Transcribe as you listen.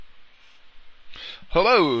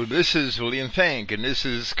Hello, this is William Fink, and this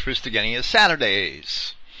is Christogenea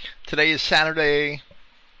Saturdays. Today is Saturday,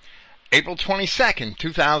 April 22nd,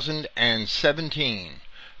 2017.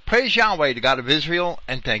 Praise Yahweh, the God of Israel,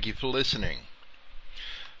 and thank you for listening.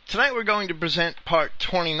 Tonight we're going to present part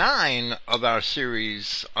 29 of our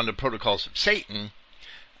series on the protocols of Satan,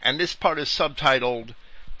 and this part is subtitled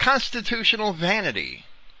Constitutional Vanity.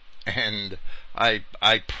 And I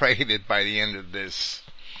pray that by the end of this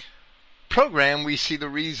program we see the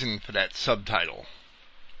reason for that subtitle.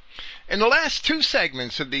 In the last two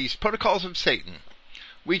segments of these protocols of Satan,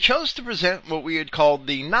 we chose to present what we had called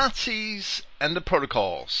the Nazis and the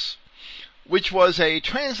Protocols, which was a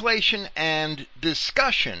translation and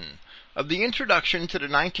discussion of the introduction to the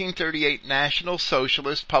 1938 National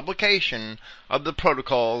Socialist publication of the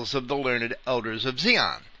Protocols of the Learned Elders of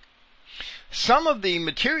Zion. Some of the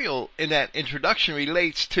material in that introduction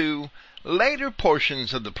relates to later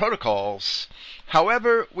portions of the protocols.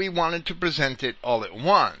 However, we wanted to present it all at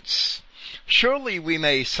once. Surely we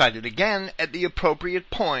may cite it again at the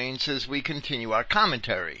appropriate points as we continue our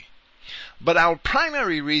commentary. But our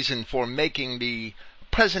primary reason for making the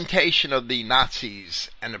presentation of the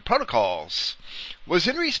Nazis and the protocols was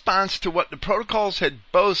in response to what the protocols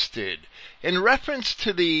had boasted in reference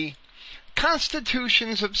to the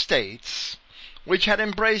constitutions of states which had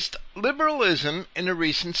embraced liberalism in the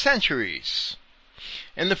recent centuries.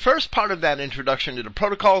 In the first part of that introduction to the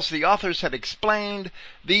protocols, the authors had explained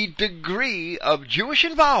the degree of Jewish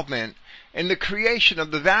involvement in the creation of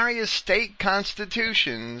the various state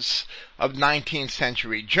constitutions of 19th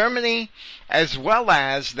century Germany, as well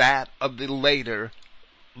as that of the later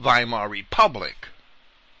Weimar Republic.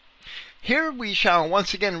 Here we shall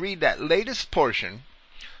once again read that latest portion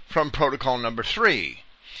from Protocol number 3,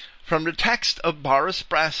 from the text of Boris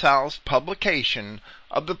Brassow's publication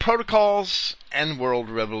of the Protocols and World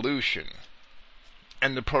Revolution.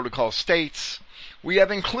 And the protocol states, we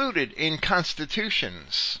have included in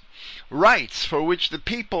constitutions rights for which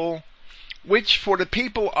for the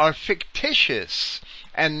people are fictitious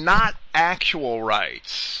and not actual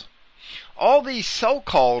rights. All these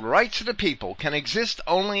so-called rights of the people can exist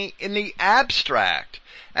only in the abstract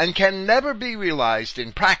and can never be realized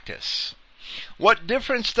in practice. What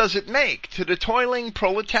difference does it make to the toiling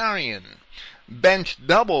proletarian, bent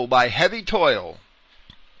double by heavy toil,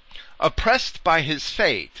 oppressed by his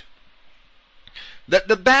fate, that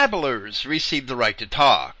the babblers receive the right to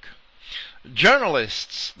talk,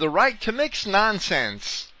 journalists the right to mix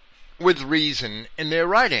nonsense with reason in their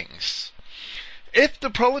writings? If the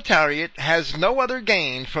proletariat has no other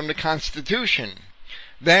gain from the Constitution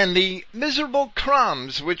than the miserable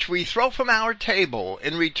crumbs which we throw from our table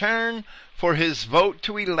in return for his vote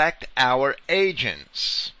to elect our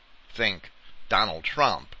agents, think Donald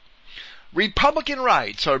Trump, Republican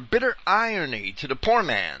rights are bitter irony to the poor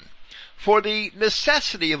man, for the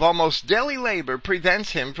necessity of almost daily labor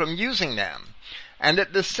prevents him from using them, and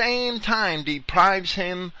at the same time deprives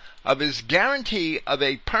him of his guarantee of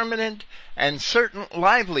a permanent and certain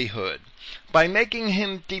livelihood by making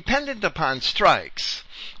him dependent upon strikes,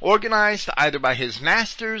 organized either by his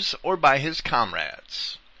masters or by his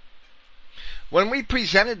comrades. When we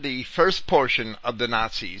presented the first portion of the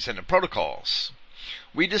Nazis and the Protocols,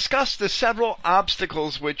 we discussed the several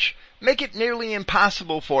obstacles which make it nearly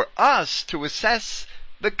impossible for us to assess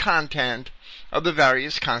the content of the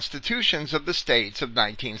various constitutions of the states of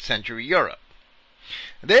 19th century Europe.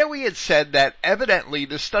 There we had said that evidently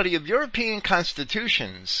the study of European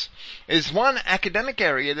constitutions is one academic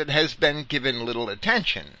area that has been given little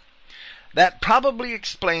attention. That probably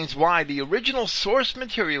explains why the original source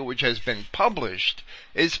material which has been published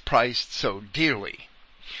is priced so dearly.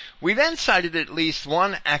 We then cited at least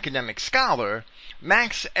one academic scholar,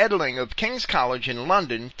 Max Edling of King's College in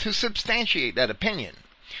London, to substantiate that opinion.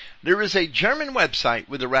 There is a German website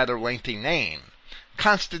with a rather lengthy name,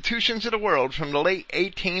 Constitutions of the World from the late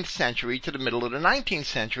 18th century to the middle of the 19th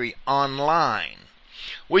century online,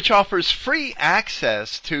 which offers free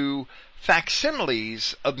access to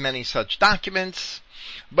facsimiles of many such documents,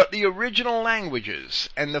 but the original languages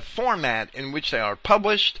and the format in which they are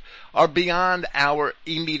published are beyond our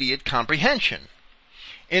immediate comprehension.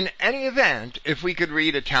 In any event, if we could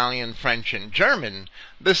read Italian, French, and German,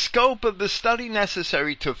 the scope of the study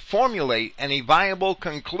necessary to formulate any viable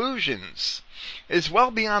conclusions is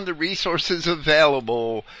well beyond the resources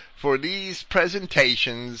available for these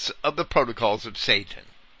presentations of the protocols of Satan.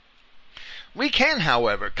 We can,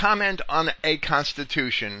 however, comment on a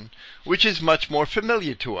constitution which is much more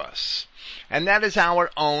familiar to us, and that is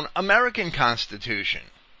our own American Constitution.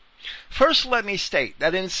 First, let me state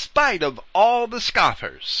that in spite of all the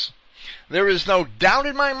scoffers, There is no doubt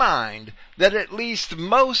in my mind that at least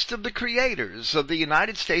most of the creators of the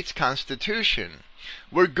United States Constitution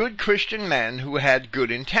were good Christian men who had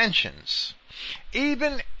good intentions.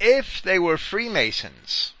 Even if they were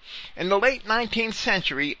Freemasons, in the late 19th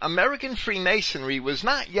century, American Freemasonry was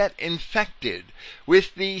not yet infected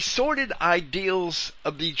with the sordid ideals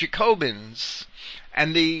of the Jacobins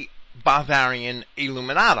and the Bavarian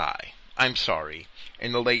Illuminati.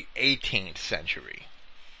 In the late 18th century.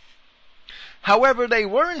 However, they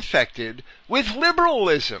were infected with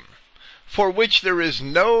liberalism, for which there is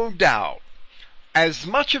no doubt, as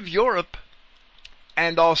much of Europe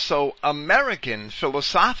and also American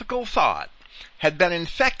philosophical thought had been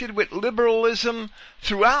infected with liberalism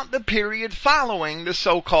throughout the period following the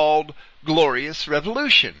so-called Glorious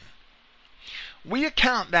Revolution. We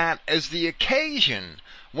account that as the occasion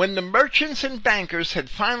when the merchants and bankers had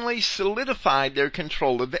finally solidified their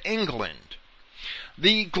control of England.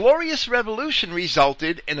 The Glorious Revolution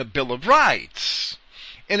resulted in a Bill of Rights,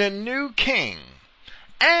 in a new king,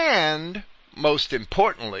 and, most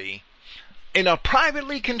importantly, in a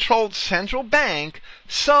privately controlled central bank,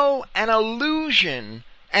 so an illusion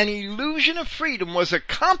of freedom was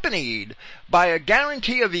accompanied by a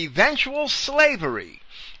guarantee of eventual slavery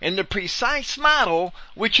in the precise model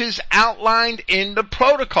which is outlined in the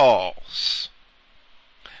protocols.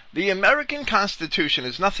 The American Constitution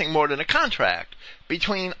is nothing more than a contract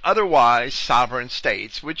between otherwise sovereign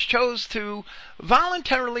states which chose to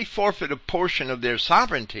voluntarily forfeit a portion of their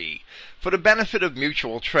sovereignty for the benefit of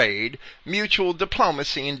mutual trade, mutual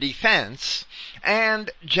diplomacy and defense, and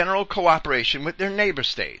general cooperation with their neighbor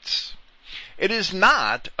states. It is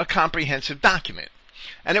not a comprehensive document,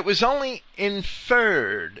 and it was only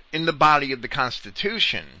inferred in the body of the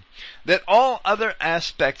Constitution that all other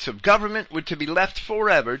aspects of government were to be left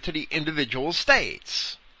forever to the individual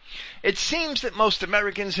states. It seems that most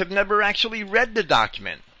Americans have never actually read the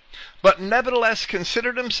document, but nevertheless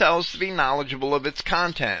consider themselves to be knowledgeable of its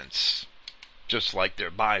contents, just like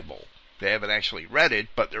their Bible. They haven't actually read it,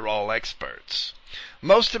 but they're all experts.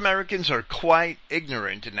 Most Americans are quite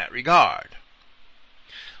ignorant in that regard.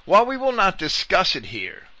 While we will not discuss it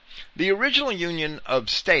here, the original Union of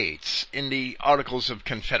States in the Articles of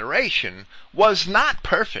Confederation was not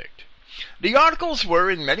perfect. The Articles were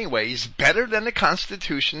in many ways better than the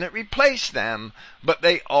Constitution that replaced them, but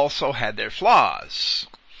they also had their flaws.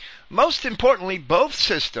 Most importantly, both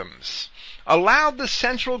systems allowed the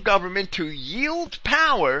central government to yield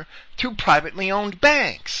power to privately owned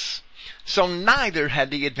banks, so neither had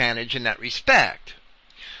the advantage in that respect.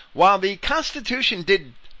 While the Constitution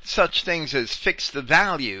did such things as fix the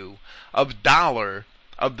value of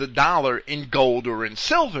the dollar in gold or in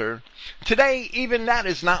silver, today even that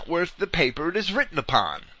is not worth the paper it is written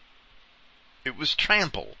upon. It was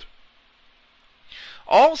trampled.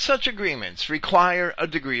 All such agreements require a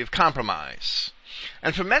degree of compromise,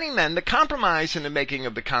 and for many men the compromise in the making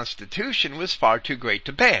of the Constitution was far too great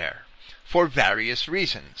to bear, for various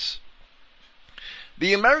reasons.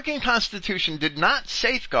 The American Constitution did not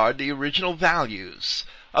safeguard the original values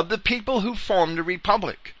of the people who formed the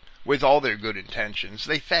Republic. With all their good intentions,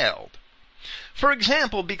 they failed. For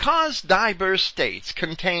example, because diverse states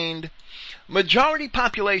contained majority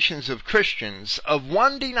populations of Christians of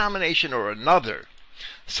one denomination or another,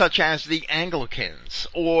 such as the Anglicans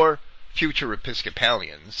or future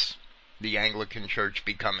Episcopalians, the Anglican Church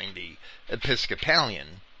becoming the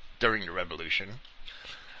Episcopalian during the Revolution,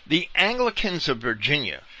 the Anglicans of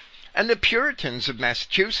Virginia, and the Puritans of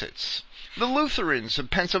Massachusetts, the Lutherans of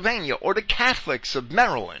Pennsylvania, or the Catholics of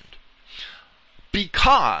Maryland.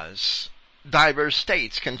 Because diverse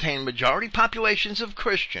states contain majority populations of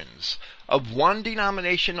Christians of one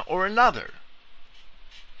denomination or another,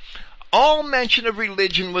 all mention of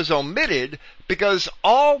religion was omitted because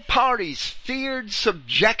all parties feared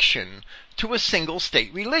subjection to a single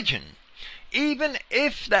state religion, even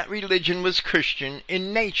if that religion was Christian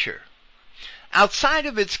in nature. Outside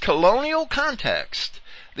of its colonial context,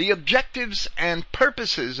 the objectives and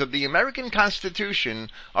purposes of the American Constitution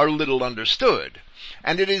are little understood,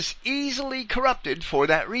 and it is easily corrupted for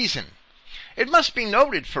that reason. It must be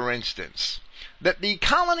noted, for instance, that the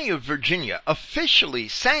colony of Virginia officially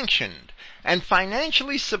sanctioned and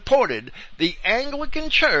financially supported the Anglican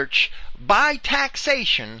Church by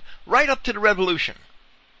taxation right up to the Revolution.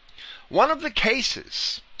 One of the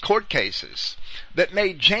court cases, that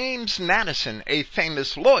made James Madison a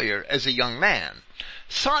famous lawyer as a young man,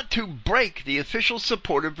 sought to break the official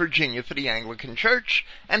support of Virginia for the Anglican Church,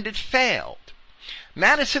 and it failed.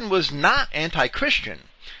 Madison was not anti-Christian,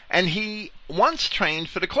 and he once trained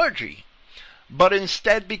for the clergy, but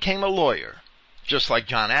instead became a lawyer, just like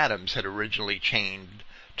John Adams had originally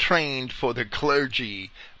trained for the clergy,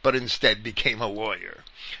 but instead became a lawyer.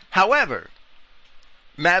 However,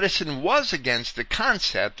 Madison was against the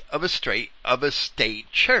concept of a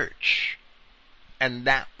state church, and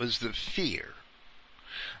that was the fear.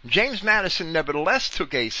 James Madison nevertheless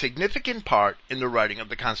took a significant part in the writing of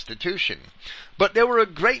the Constitution, but there were a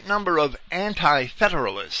great number of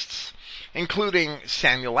anti-federalists, including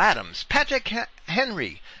Samuel Adams, Patrick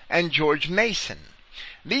Henry, and George Mason.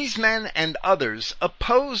 These men and others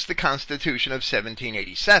opposed the Constitution of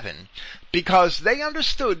 1787 because they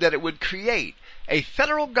understood that it would create a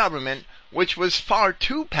federal government which was far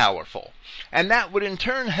too powerful, and that would in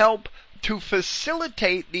turn help to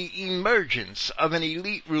facilitate the emergence of an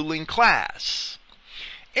elite ruling class.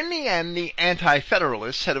 In the end, the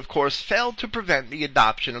anti-federalists had of course failed to prevent the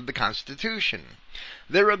adoption of the Constitution.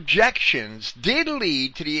 Their objections did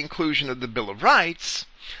lead to the inclusion of the Bill of Rights,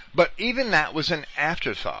 but even that was an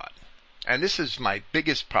afterthought. And this is my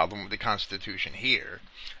biggest problem with the Constitution here,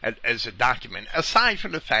 as a document, aside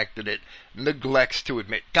from the fact that it neglects to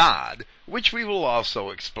admit God, which we will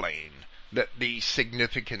also explain the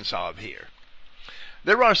significance of here.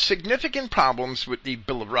 There are significant problems with the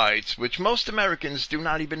Bill of Rights which most Americans do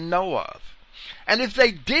not even know of, and if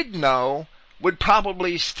they did know, would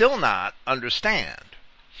probably still not understand.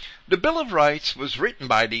 The Bill of Rights was written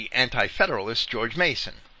by the anti-federalist George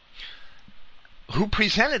Mason, who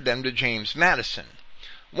presented them to James Madison.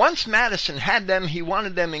 Once Madison had them, he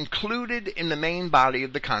wanted them included in the main body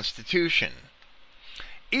of the Constitution.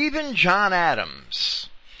 Even John Adams,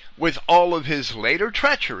 with all of his later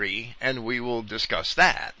treachery, and we will discuss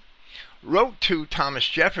that, wrote to Thomas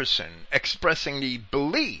Jefferson expressing the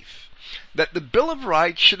belief that the Bill of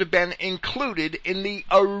Rights should have been included in the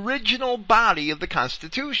original body of the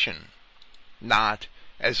Constitution, not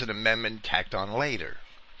as an amendment tacked on later.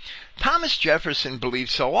 Thomas Jefferson believed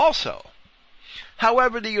so also.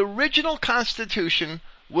 However, the original Constitution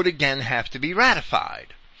would again have to be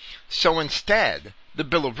ratified. So instead, the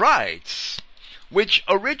Bill of Rights, which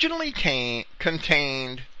originally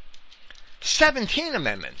contained 17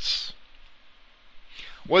 amendments,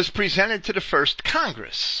 was presented to the first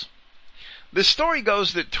Congress. The story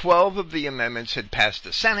goes that 12 of the amendments had passed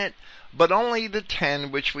the Senate, but only the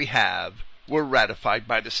 10 which we have were ratified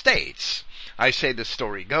by the states. I say the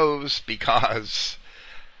story goes because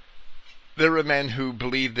there were men who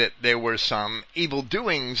believed that there were some evil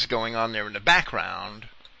doings going on there in the background,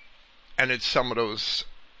 and that some of those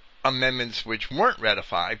amendments which weren't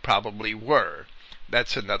ratified probably were.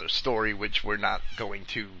 That's another story which we're not going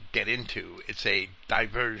to get into. It's a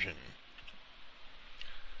diversion.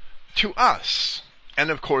 To us, and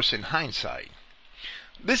of course in hindsight,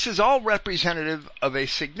 this is all representative of a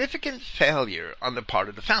significant failure on the part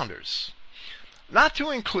of the founders, not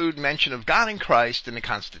to include mention of God and Christ in the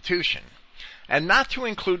Constitution, and not to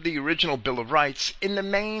include the original Bill of Rights in the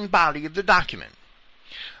main body of the document.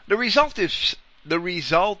 The result is,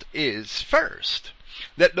 first,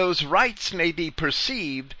 that those rights may be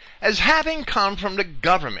perceived as having come from the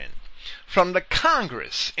government, from the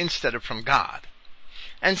Congress, instead of from God.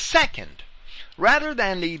 And second, rather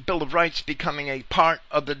than the Bill of Rights becoming a part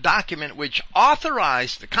of the document which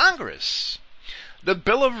authorized the Congress, the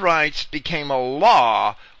Bill of Rights became a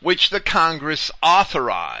law which the Congress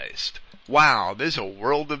authorized. Wow, there's a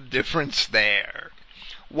world of difference there.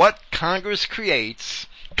 What Congress creates,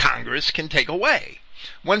 Congress can take away.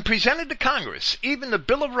 When presented to Congress, even the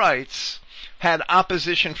Bill of Rights had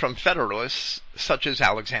opposition from Federalists such as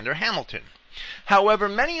Alexander Hamilton. However,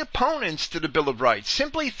 many opponents to the Bill of Rights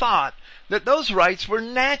simply thought that those rights were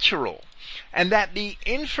natural, and that the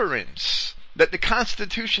inference that the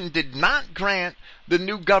Constitution did not grant the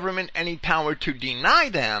new government any power to deny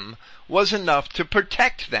them was enough to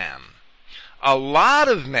protect them. A lot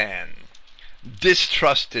of men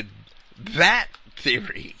distrusted that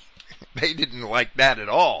theory. They didn't like that at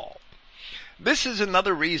all. This is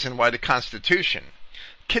another reason why the Constitution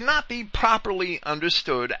cannot be properly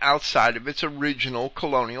understood outside of its original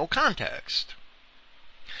colonial context.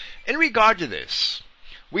 In regard to this,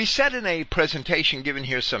 we said in a presentation given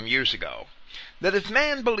here some years ago that if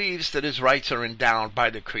man believes that his rights are endowed by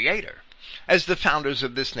the Creator, as the founders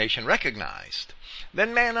of this nation recognized,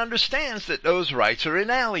 then man understands that those rights are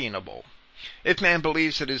inalienable. If man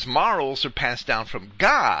believes that his morals are passed down from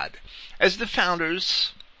God, as the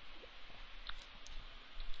founders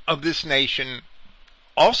of this nation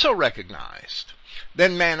also recognized,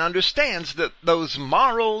 then man understands that those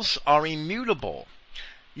morals are immutable.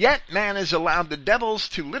 Yet man has allowed the devils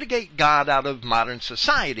to litigate God out of modern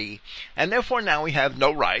society, and therefore now we have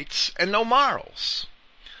no rights and no morals.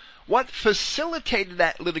 What facilitated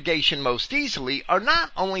that litigation most easily are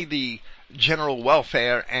not only the general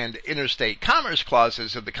welfare and interstate commerce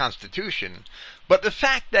clauses of the Constitution, but the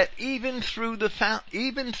fact that even though the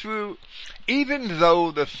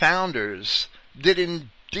founders did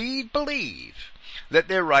indeed believe that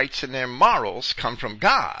their rights and their morals come from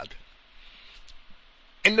God,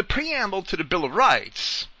 in the preamble to the Bill of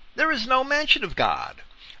Rights, there is no mention of God,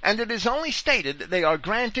 and it is only stated that they are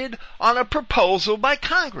granted on a proposal by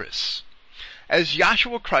Congress. As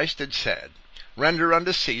Yahshua Christ had said, "Render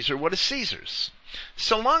unto Caesar what is Caesar's."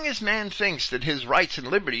 So long as man thinks that his rights and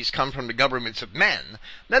liberties come from the governments of men,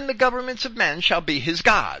 then the governments of men shall be his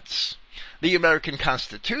gods. The American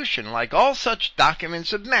Constitution, like all such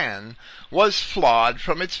documents of man, was flawed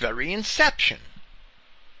from its very inception.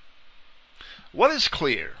 What is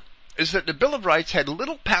clear is that the Bill of Rights had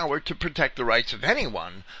little power to protect the rights of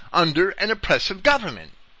anyone under an oppressive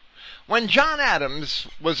government. When John Adams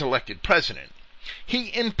was elected president,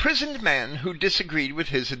 he imprisoned men who disagreed with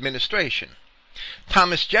his administration.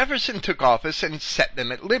 Thomas Jefferson took office and set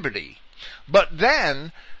them at liberty. But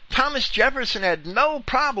then, Thomas Jefferson had no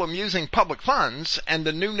problem using public funds and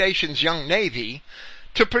the new nation's young navy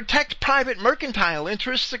to protect private mercantile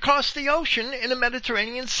interests across the ocean in the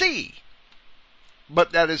Mediterranean Sea.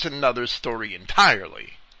 But that is another story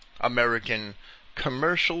entirely. American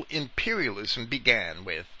commercial imperialism began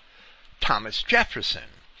with Thomas Jefferson,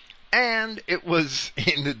 and it was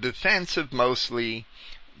in the defense of mostly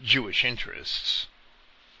Jewish interests.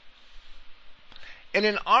 In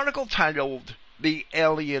an article titled "The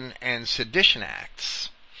Alien and Sedition Acts,"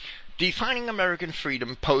 defining American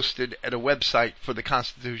freedom, posted at a website for the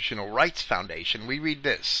Constitutional Rights Foundation, we read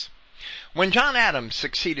this. When John Adams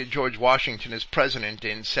succeeded George Washington as president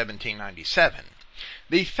in 1797,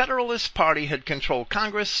 the Federalist Party had controlled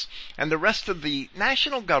Congress and the rest of the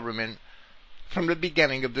national government from the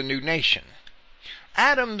beginning of the new nation.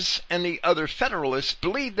 Adams and the other Federalists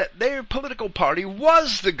believed that their political party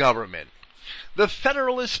was the government. The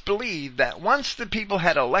Federalists believed that once the people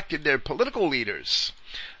had elected their political leaders,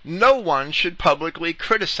 no one should publicly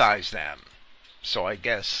criticize them. So I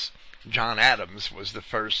guess John Adams was the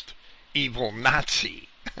first evil Nazi.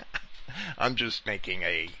 I'm just making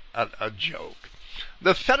a joke.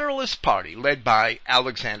 The Federalist Party, led by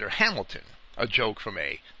Alexander Hamilton, a joke from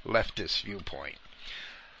a leftist viewpoint.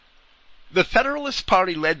 The Federalist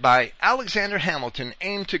Party, led by Alexander Hamilton,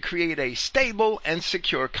 aimed to create a stable and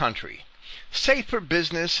secure country, safe for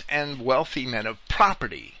business and wealthy men of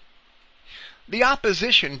property. The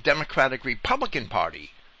opposition Democratic-Republican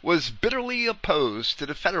Party was bitterly opposed to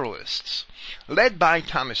the Federalists. Led by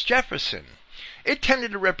Thomas Jefferson, it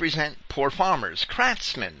tended to represent poor farmers,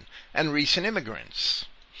 craftsmen, and recent immigrants.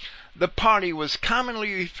 The party was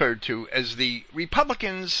commonly referred to as the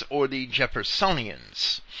Republicans or the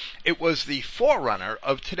Jeffersonians. It was the forerunner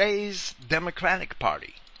of today's Democratic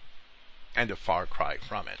Party, and a far cry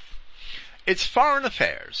from it. Its foreign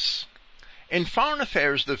affairs. In foreign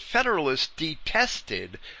affairs, the Federalists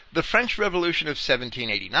detested the French Revolution of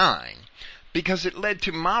 1789 because it led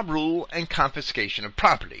to mob rule and confiscation of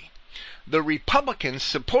property. The Republicans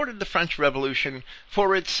supported the French Revolution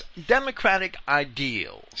for its democratic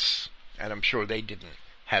ideals, and I'm sure they didn't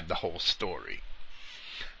have the whole story.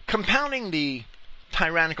 Compounding the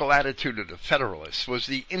tyrannical attitude of the Federalists was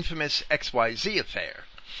the infamous XYZ affair,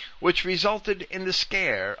 which resulted in the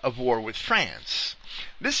scare of war with France.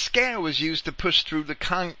 This scare was used to push through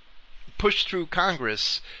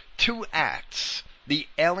Congress two acts, the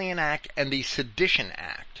Alien Act and the Sedition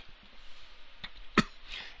Act.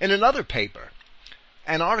 In another paper,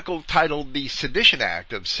 an article titled "The Sedition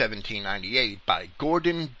Act of 1798" by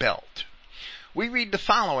Gordon Belt, we read the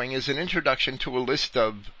following as an introduction to a list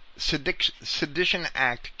of Sedition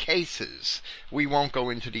Act cases. We won't go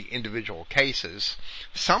into the individual cases.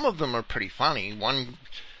 Some of them are pretty funny. One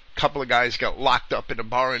couple of guys got locked up in a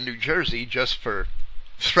bar in New Jersey just for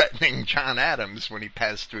threatening John Adams when he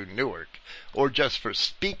passed through Newark, or just for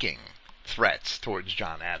speaking threats towards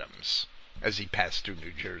John Adams as he passed through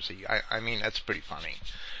New Jersey. I mean, that's pretty funny.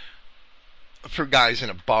 For guys in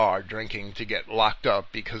a bar drinking to get locked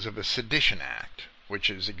up because of a Sedition Act, which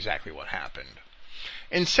is exactly what happened.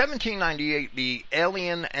 In 1798, the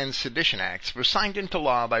Alien and Sedition Acts were signed into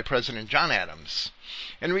law by President John Adams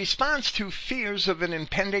in response to fears of an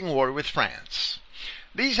impending war with France.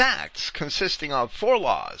 These acts, consisting of 4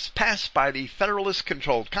 laws passed by the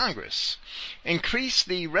Federalist-controlled Congress, increased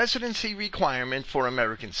the residency requirement for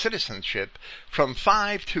American citizenship from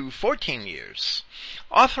 5 to 14 years,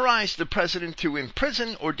 authorized the President to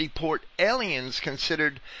imprison or deport aliens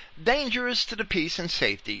considered dangerous to the peace and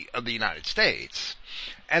safety of the United States,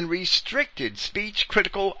 and restricted speech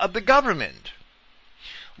critical of the government.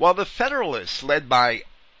 While the Federalists, led by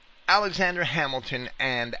Alexander Hamilton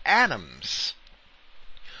and Adams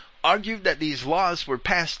argued that these laws were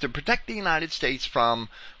passed to protect the United States from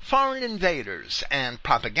foreign invaders and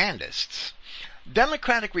propagandists.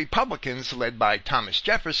 Democratic Republicans, led by Thomas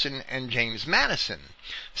Jefferson and James Madison,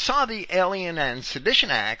 saw the Alien and Sedition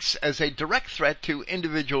Acts as a direct threat to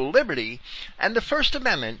individual liberty and the First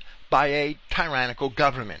Amendment by a tyrannical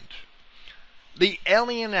government. The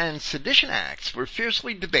Alien and Sedition Acts were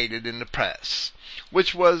fiercely debated in the press,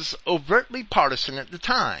 which was overtly partisan at the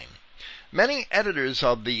time. Many editors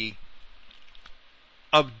of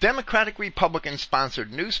Democratic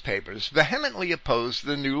Republican-sponsored newspapers vehemently opposed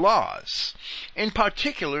the new laws, in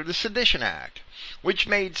particular the Sedition Act, which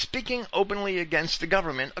made speaking openly against the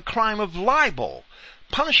government a crime of libel,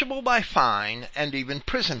 punishable by fine and even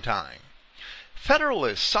prison time.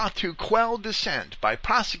 Federalists sought to quell dissent by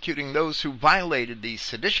prosecuting those who violated the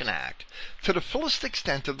Sedition Act to the fullest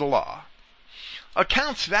extent of the law.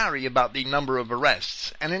 Accounts vary about the number of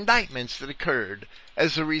arrests and indictments that occurred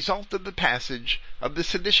as a result of the passage of the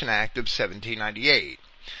Sedition Act of 1798.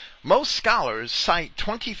 Most scholars cite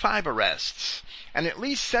 25 arrests and at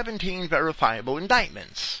least 17 verifiable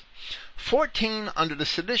indictments, 14 under the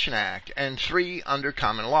Sedition Act and 3 under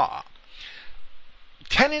common law.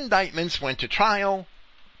 10 indictments went to trial,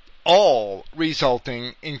 all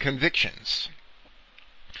resulting in convictions.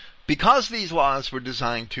 Because these laws were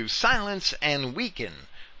designed to silence and weaken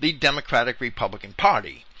the Democratic-Republican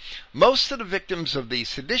Party, most of the victims of the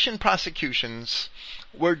sedition prosecutions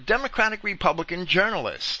were Democratic-Republican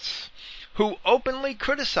journalists who openly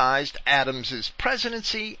criticized Adams's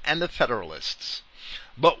presidency and the Federalists.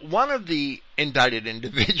 But one of the indicted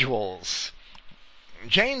individuals,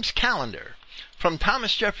 James Callender, from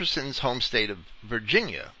Thomas Jefferson's home state of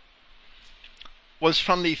Virginia, was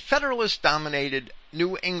from the Federalist-dominated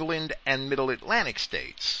New England and Middle Atlantic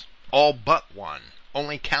states, all but one.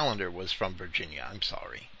 Only Callender was from Virginia, I'm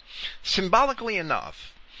sorry. Symbolically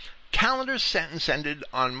enough, Callender's sentence ended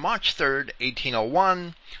on March 3rd,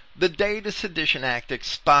 1801, the day the Sedition Act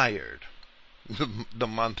expired, the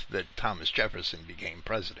month that Thomas Jefferson became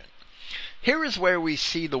president. Here is where we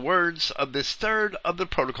see the words of this third of the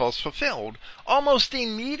protocols fulfilled almost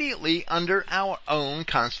immediately under our own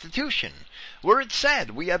Constitution, where it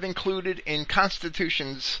said we have included in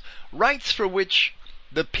Constitutions rights for which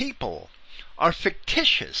the people are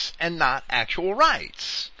fictitious and not actual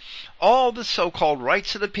rights. All the so-called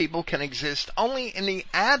rights of the people can exist only in the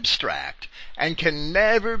abstract and can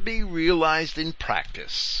never be realized in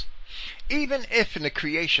practice. Even if in the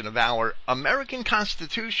creation of our American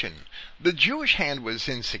Constitution the Jewish hand was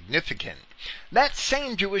insignificant, that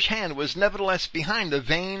same Jewish hand was nevertheless behind the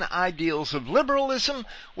vain ideals of liberalism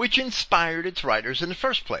which inspired its writers in the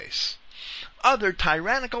first place. Other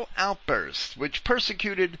tyrannical outbursts which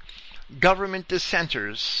persecuted government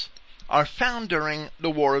dissenters are found during the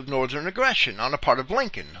War of Northern Aggression on the part of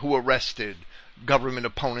Lincoln, who arrested government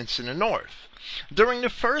opponents in the North. During the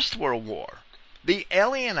First World War, the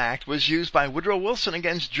Alien Act was used by Woodrow Wilson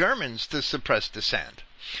against Germans to suppress dissent.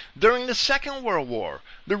 During the Second World War,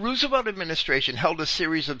 the Roosevelt administration held a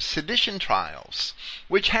series of sedition trials,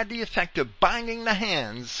 which had the effect of binding the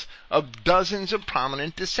hands of dozens of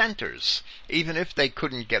prominent dissenters, even if they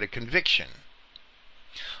couldn't get a conviction.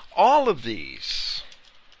 All of these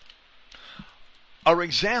are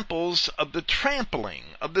examples of the trampling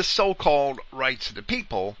of the so-called rights of the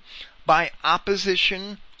people by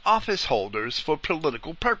opposition office holders for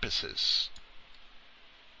political purposes.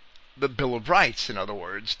 The Bill of Rights, in other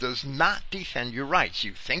words, does not defend your rights.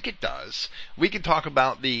 You think it does. We could talk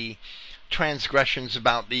about the transgressions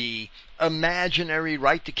about the imaginary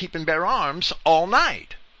right to keep and bear arms all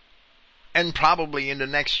night, and probably into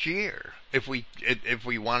next year, if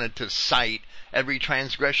we wanted to cite every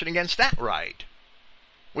transgression against that right,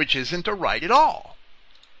 which isn't a right at all.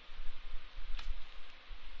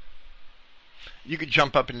 You could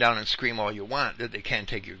jump up and down and scream all you want that they can't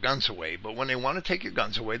take your guns away, but when they want to take your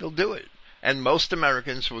guns away, they'll do it. And most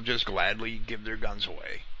Americans will just gladly give their guns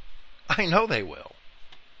away. I know they will.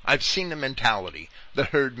 I've seen the mentality, the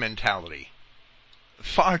herd mentality,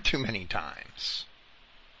 far too many times.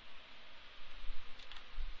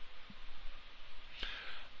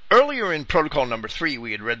 Earlier in Protocol number 3,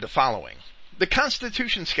 we had read the following. The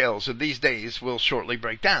Constitution scales of these days will shortly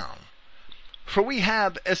break down, for we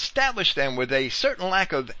have established them with a certain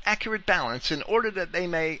lack of accurate balance in order that they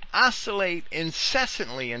may oscillate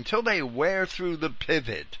incessantly until they wear through the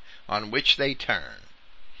pivot on which they turn.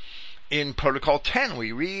 In Protocol 10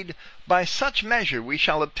 we read, by such measure we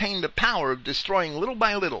shall obtain the power of destroying little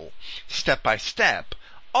by little, step by step,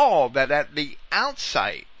 all that at the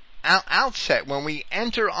outset outset, when we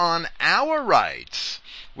enter on our rights,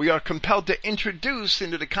 we are compelled to introduce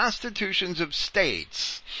into the constitutions of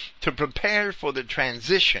states to prepare for the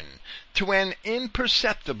transition to an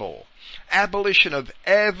imperceptible abolition of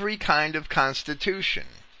every kind of constitution.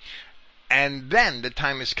 And then the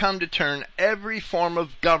time has come to turn every form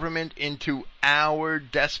of government into our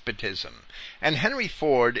despotism. And Henry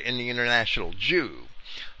Ford, in The International Jew,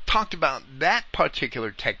 talked about that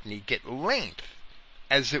particular technique at length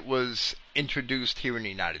as it was introduced here in the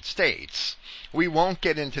United States. We won't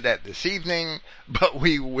get into that this evening, but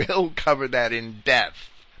we will cover that in depth,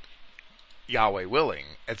 Yahweh willing,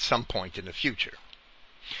 at some point in the future.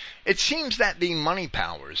 It seems that the money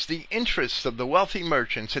powers, the interests of the wealthy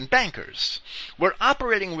merchants and bankers, were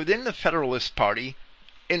operating within the Federalist Party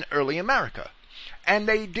in early America, and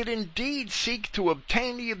they did indeed seek to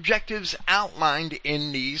obtain the objectives outlined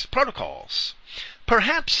in these protocols.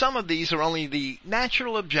 Perhaps some of these are only the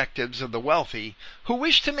natural objectives of the wealthy who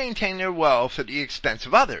wish to maintain their wealth at the expense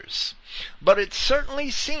of others, but it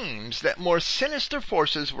certainly seems that more sinister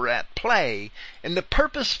forces were at play in the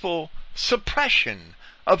purposeful suppression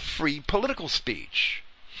of free political speech.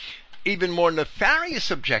 Even more nefarious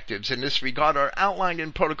objectives in this regard are outlined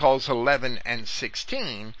in Protocols 11 and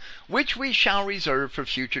 16, which we shall reserve for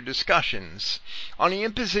future discussions, on the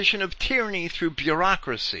imposition of tyranny through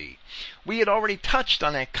bureaucracy. We had already touched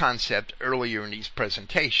on that concept earlier in these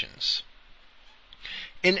presentations.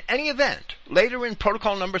 In any event, later in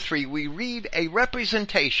Protocol number 3, we read a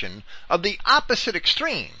representation of the opposite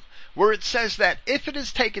extreme, where it says that if it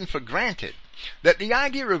is taken for granted that the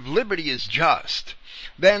idea of liberty is just,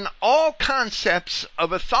 then all concepts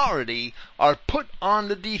of authority are put on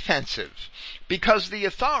the defensive, because the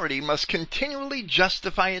authority must continually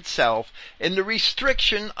justify itself in the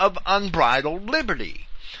restriction of unbridled liberty.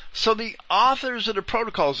 So the authors of the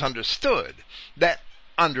protocols understood that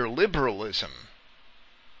under liberalism,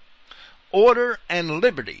 order and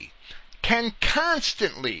liberty can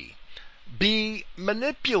constantly be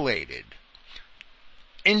manipulated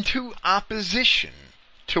into opposition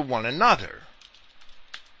to one another.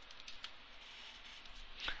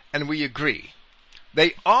 And we agree.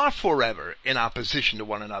 They are forever in opposition to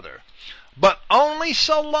one another, but only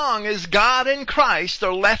so long as God and Christ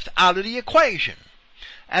are left out of the equation.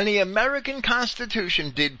 And the American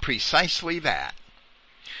Constitution did precisely that.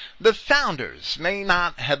 The founders may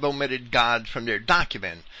not have omitted God from their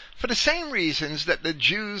document for the same reasons that the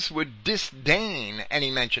Jews would disdain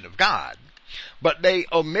any mention of God, but they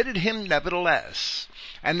omitted him nevertheless,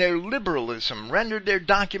 and their liberalism rendered their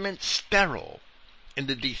document sterile in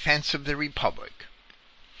the defense of the Republic.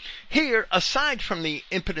 Here, aside from the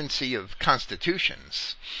impotency of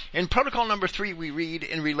constitutions, in Protocol number 3 we read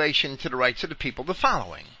in relation to the rights of the people the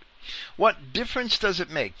following. What difference does it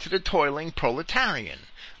make to the toiling proletarian,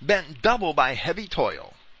 bent double by heavy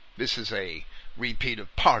toil? This is a repeat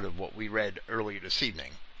of part of what we read earlier this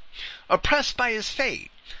evening. Oppressed by his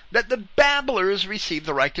fate, that the babblers receive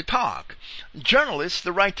the right to talk, journalists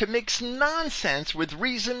the right to mix nonsense with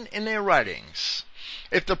reason in their writings.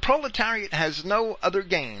 If the proletariat has no other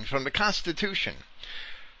gain from the Constitution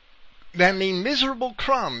than the miserable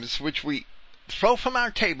crumbs which we throw from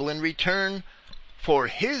our table in return for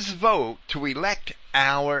his vote to elect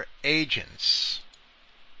our agents.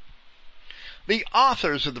 The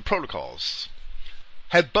authors of the protocols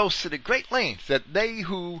have boasted at great length that they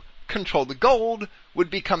who control the gold would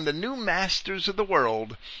become the new masters of the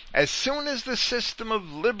world as soon as the system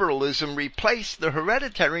of liberalism replaced the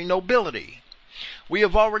hereditary nobility. We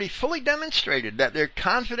have already fully demonstrated that their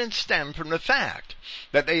confidence stemmed from the fact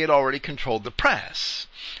that they had already controlled the press,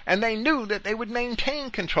 and they knew that they would maintain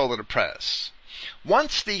control of the press.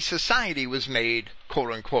 Once the society was made,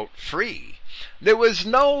 quote-unquote, free, there was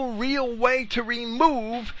no real way to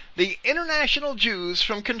remove the international Jews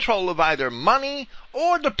from control of either money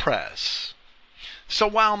or the press. So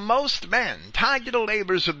while most men, tied to the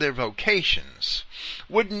labors of their vocations,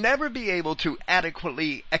 would never be able to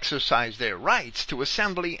adequately exercise their rights to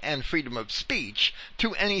assembly and freedom of speech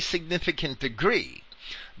to any significant degree,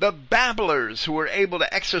 the babblers who were able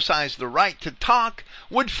to exercise the right to talk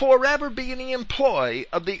would forever be in the employ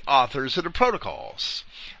of the authors of the protocols.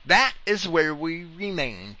 That is where we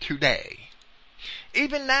remain today.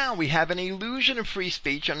 Even now we have an illusion of free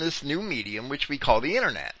speech on this new medium which we call the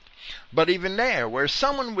Internet. But even there, where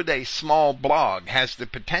someone with a small blog has the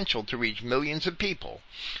potential to reach millions of people,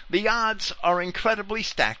 the odds are incredibly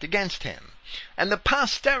stacked against him, and the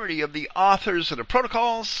posterity of the authors of the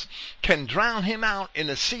protocols can drown him out in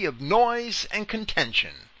a sea of noise and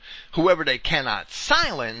contention. Whoever they cannot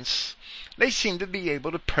silence, they seem to be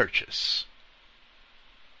able to purchase.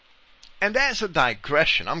 And as a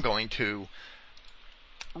digression, I'm going to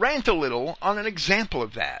rant a little on an example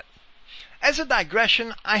of that. As a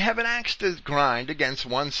digression, I have an axe to grind against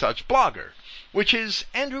one such blogger, which is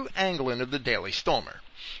Andrew Anglin of the Daily Stormer.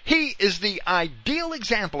 He is the ideal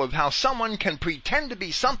example of how someone can pretend to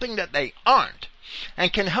be something that they aren't,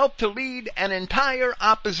 and can help to lead an entire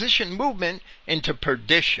opposition movement into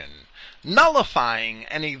perdition, nullifying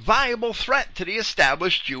any viable threat to the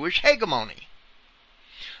established Jewish hegemony.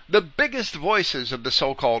 The biggest voices of the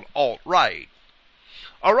so-called alt-right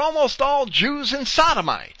are almost all Jews and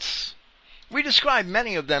sodomites. We described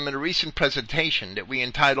many of them in a recent presentation that we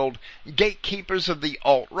entitled Gatekeepers of the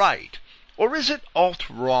Alt-Right. Or is it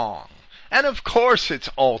alt-wrong? And of course it's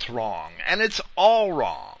alt-wrong, and it's all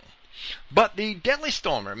wrong. But the Daily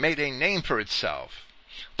Stormer made a name for itself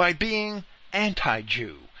by being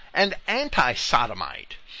anti-Jew and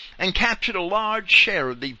anti-sodomite, and captured a large share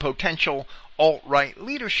of the potential alt-right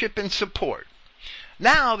leadership and support.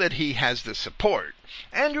 Now that he has the support,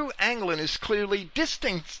 Andrew Anglin is clearly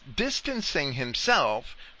distancing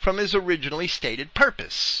himself from his originally stated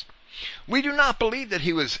purpose. We do not believe that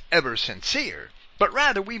he was ever sincere, but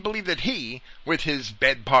rather we believe that he, with his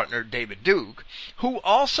bed partner David Duke, who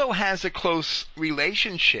also has a close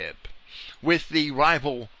relationship with the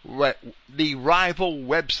rival website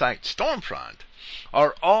Stormfront,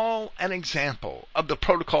 are all an example of the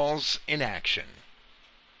protocols in action.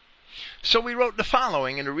 So we wrote the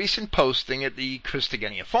following in a recent posting at the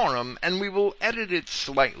Christogenea Forum, and we will edit it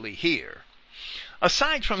slightly here.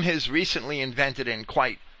 Aside from his recently invented and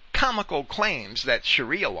quite comical claims that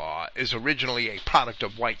Sharia law is originally a product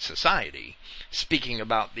of white society, speaking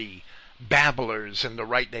about the babblers and the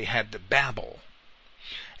right they had to babble,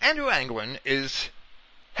 Andrew Anglin is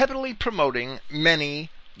heavily promoting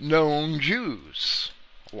many known Jews.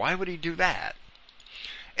 Why would he do that?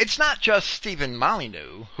 It's not just Stephen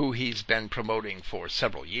Molyneux, who he's been promoting for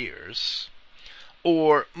several years,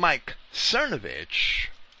 or Mike Cernovich,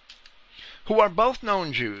 who are both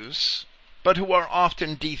known Jews, but who are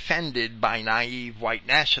often defended by naive white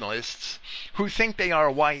nationalists who think they are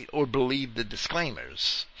white or believe the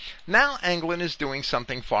disclaimers. Now Anglin is doing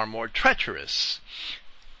something far more treacherous.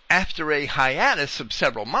 After a hiatus of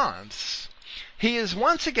several months, he is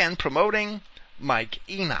once again promoting Mike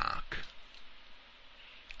Enoch.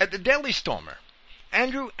 At the Daily Stormer,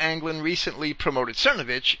 Andrew Anglin recently promoted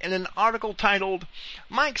Cernovich in an article titled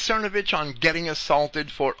Mike Cernovich on Getting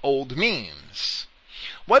Assaulted for Old Memes.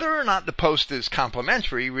 Whether or not the post is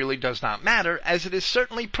complimentary really does not matter, as it is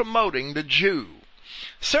certainly promoting the Jew.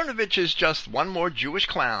 Cernovich is just one more Jewish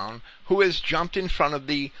clown who has jumped in front of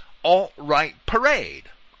the alt-right parade.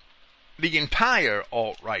 The entire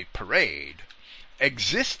alt-right parade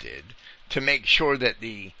existed to make sure that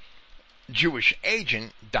the Jewish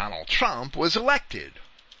agent, Donald Trump, was elected.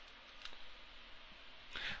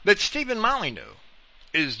 That Stephen Molyneux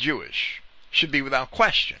is Jewish should be without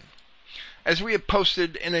question, as we have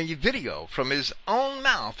posted in a video from his own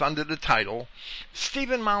mouth under the title,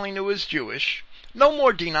 Stephen Molyneux is Jewish. No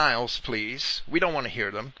more denials, please. We don't want to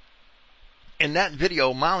hear them. In that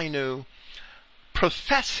video, Molyneux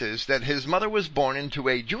professes that his mother was born into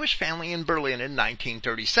a Jewish family in Berlin in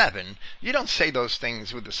 1937. You don't say those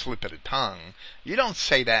things with a slip of the tongue. You don't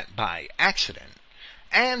say that by accident.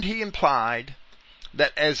 And he implied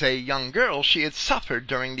that as a young girl she had suffered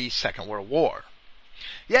during the Second World War.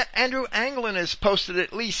 Yet Andrew Anglin has posted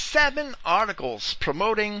at least 7 articles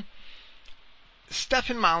promoting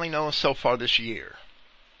Stephen Molyneux so far this year.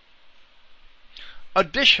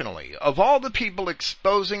 Additionally, of all the people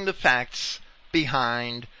exposing the facts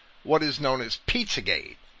behind what is known as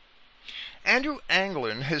Pizzagate, Andrew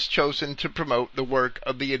Anglin has chosen to promote the work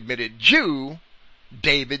of the admitted Jew,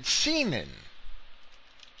 David Seaman.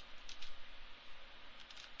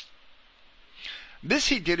 This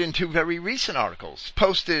he did in 2 very recent articles,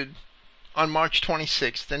 posted on March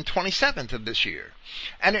 26th and 27th of this year,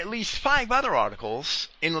 and at least 5 other articles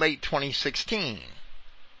in late 2016.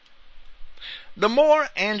 The more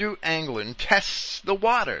Andrew Anglin tests the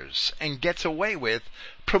waters and gets away with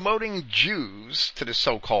promoting Jews to the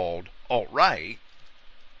so-called alt-right,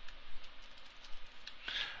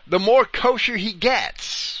 the more kosher he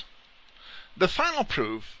gets. The final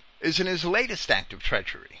proof is in his latest act of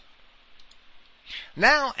treachery.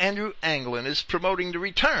 Now Andrew Anglin is promoting the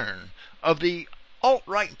return of the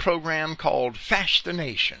alt-right program called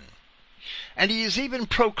Fascination, and he is even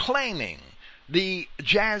proclaiming the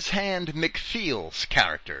jazz hand McFeels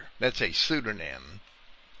character, that's a pseudonym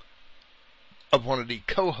of one of the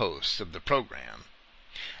co-hosts of the program.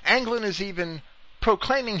 Anglin is even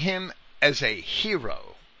proclaiming him as a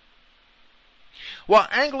hero. While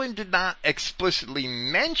Anglin did not explicitly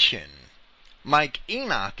mention Mike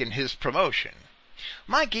Enoch in his promotion.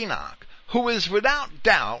 Mike Enoch, who is without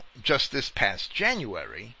doubt, just this past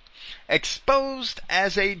January, exposed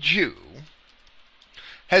as a Jew,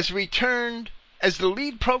 has returned as the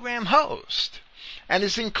lead program host and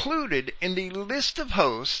is included in the list of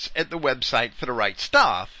hosts at the website For the Right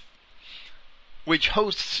Stuff, which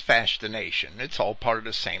hosts Fash the Nation. It's all part of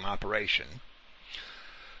the same operation.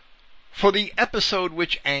 For the episode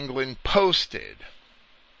which Anglin posted,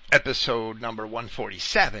 episode number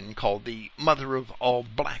 147, called The Mother of All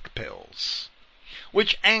Black Pills,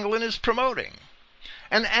 which Anglin is promoting.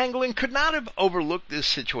 And Anglin could not have overlooked this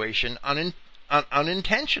situation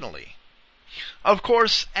unintentionally. Of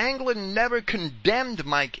course, Anglin never condemned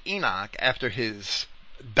Mike Enoch after his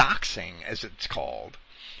doxing, as it's called,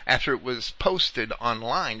 after it was posted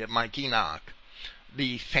online that Mike Enoch,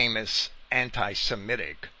 the famous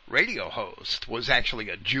anti-Semitic radio host, was actually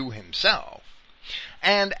a Jew himself.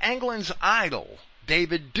 And Anglin's idol,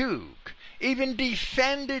 David Duke, even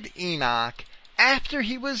defended Enoch after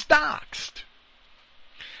he was doxed.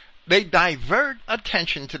 They divert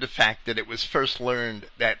attention to the fact that it was first learned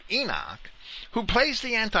that Enoch, who plays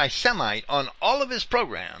the anti-Semite on all of his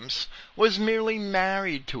programs, was merely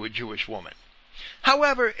married to a Jewish woman.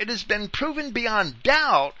 However, it has been proven beyond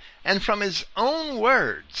doubt, and from his own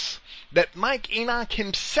words, that Mike Enoch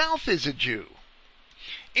himself is a Jew.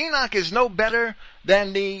 Enoch is no better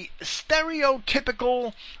than the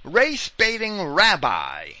stereotypical race-baiting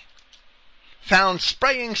rabbi found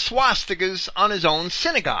spraying swastikas on his own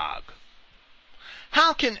synagogue.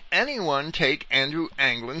 How can anyone take Andrew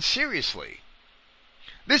Anglin seriously?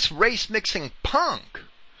 This race-mixing punk,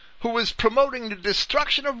 who was promoting the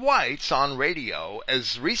destruction of whites on radio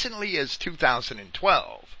as recently as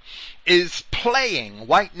 2012, is playing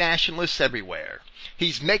white nationalists everywhere.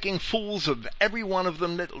 He's making fools of every one of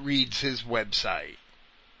them that reads his website.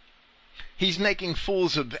 He's making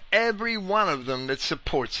fools of every one of them that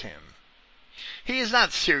supports him. He is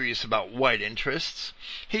not serious about white interests.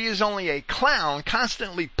 He is only a clown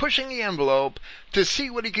constantly pushing the envelope to see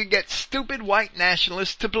what he could get stupid white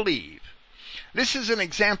nationalists to believe. This is an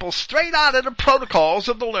example straight out of the protocols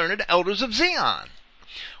of the learned elders of Zion,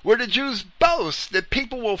 where the Jews boast that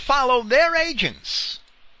people will follow their agents,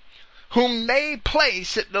 whom they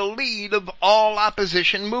place at the lead of all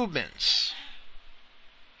opposition movements.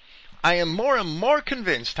 I am more and more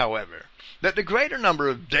convinced, however, that the greater number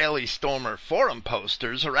of Daily Stormer forum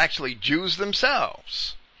posters are actually Jews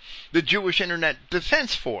themselves. The Jewish Internet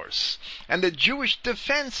Defense Force and the Jewish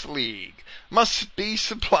Defense League must be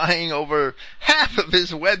supplying over half of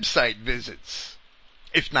his website visits,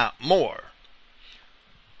 if not more.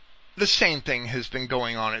 The same thing has been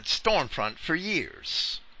going on at Stormfront for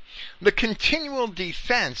years. The continual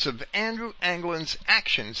defense of Andrew Anglin's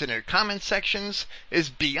actions in their comment sections is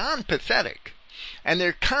beyond pathetic, and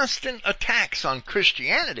their constant attacks on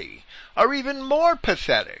Christianity are even more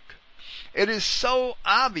pathetic. It is so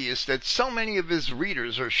obvious that so many of his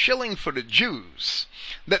readers are shilling for the Jews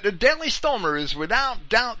that the Daily Stormer is without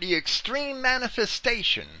doubt the extreme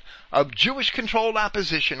manifestation of Jewish-controlled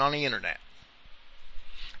opposition on the Internet.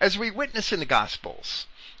 As we witness in the Gospels,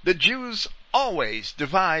 the Jews always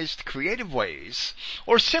devised creative ways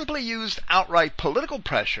or simply used outright political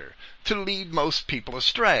pressure to lead most people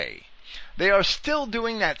astray. They are still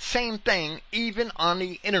doing that same thing even on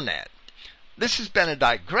the Internet. This has been a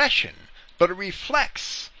digression, but it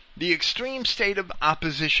reflects the extreme state of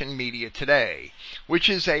opposition media today, which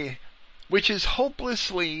is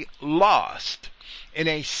hopelessly lost in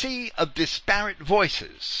a sea of disparate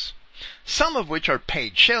voices, some of which are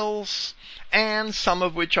paid shills, and some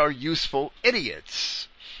of which are useful idiots.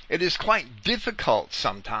 It is quite difficult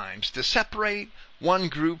sometimes to separate one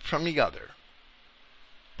group from the other.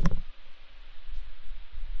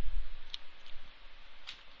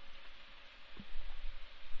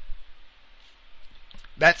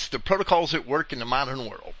 That's the protocols at work in the modern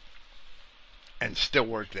world. And still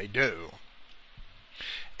work they do.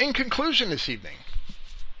 In conclusion this evening,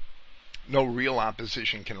 no real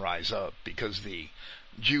opposition can rise up because the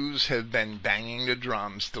Jews have been banging the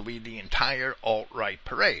drums to lead the entire alt-right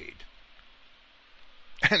parade.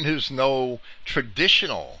 And there's no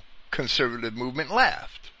traditional conservative movement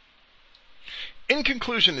left. In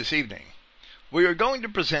conclusion this evening, we are going to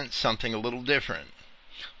present something a little different.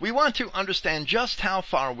 We want to understand just how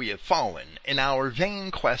far we have fallen in our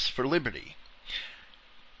vain quest for liberty.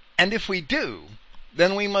 And if we do,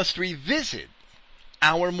 then we must revisit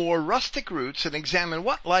our more rustic roots and examine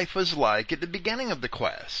what life was like at the beginning of the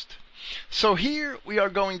quest. So here we are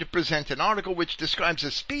going to present an article which describes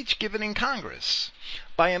a speech given in Congress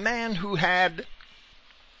by a man who had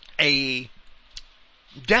a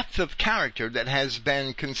depth of character that has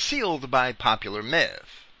been concealed by popular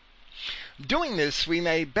myth. Doing this, we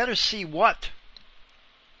may better see what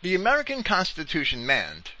the American Constitution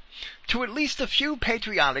meant to at least a few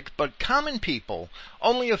patriotic but common people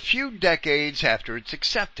only a few decades after its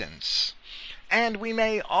acceptance. And we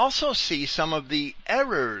may also see some of the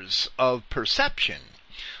errors of perception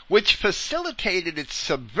which facilitated its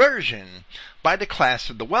subversion by the class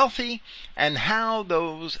of the wealthy, and how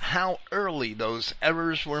early those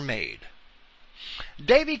errors were made.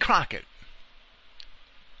 Davy Crockett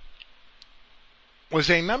was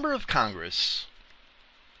a member of Congress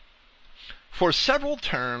for several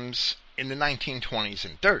terms in the 1920s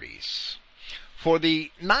and 30s for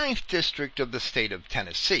the 9th District of the state of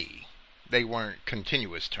Tennessee. They weren't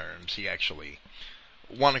continuous terms. He actually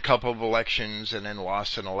won a couple of elections and then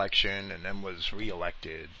lost an election and then was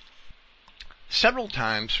reelected several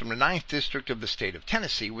times from the 9th District of the state of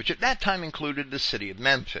Tennessee, which at that time included the city of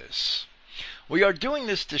Memphis. We are doing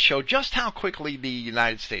this to show just how quickly the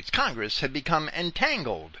United States Congress had become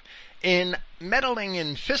entangled in meddling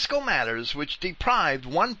in fiscal matters which deprived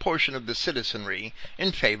one portion of the citizenry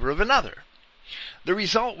in favor of another. The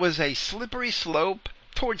result was a slippery slope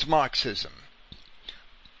towards Marxism.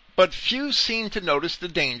 But few seemed to notice the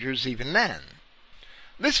dangers even then.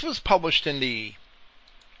 This was published in the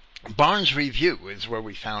Barnes Review, is where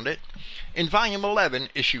we found it, in Volume 11,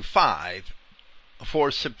 Issue 5,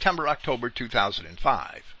 for September-October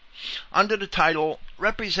 2005, under the title,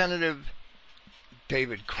 Representative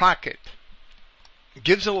David Crockett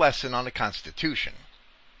Gives a Lesson on the Constitution.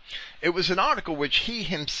 It was an article which he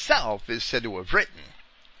himself is said to have written,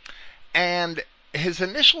 and his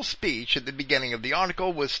initial speech at the beginning of the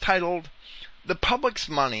article was titled, "The Public's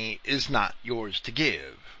Money is Not Yours to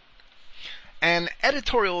Give." An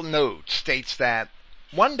editorial note states that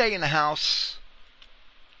one day in the House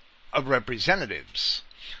of Representatives,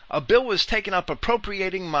 a bill was taken up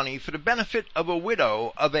appropriating money for the benefit of a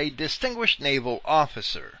widow of a distinguished naval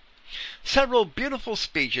officer. Several beautiful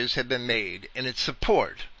speeches had been made in its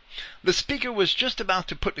support. The Speaker was just about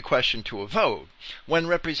to put the question to a vote when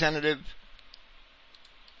Representative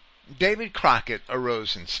David Crockett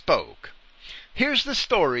arose and spoke. Here's the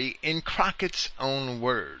story in Crockett's own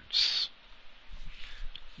words.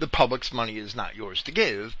 "The Public's Money is Not Yours to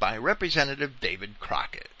Give" by Representative David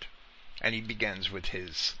Crockett. And he begins with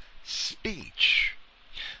his speech.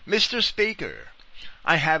 "Mr. Speaker,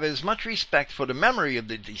 I have as much respect for the memory of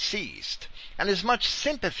the deceased, and as much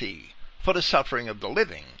sympathy for the suffering of the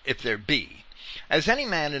living, if there be, as any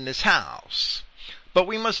man in this House. But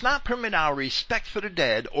we must not permit our respect for the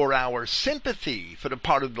dead or our sympathy for the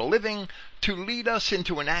part of the living to lead us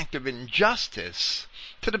into an act of injustice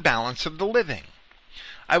to the balance of the living.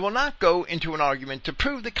 I will not go into an argument to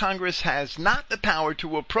prove that Congress has not the power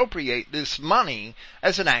to appropriate this money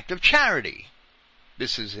as an act of charity."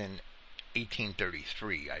 This is in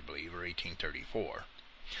 1833, I believe, or 1834.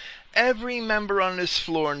 "Every member on this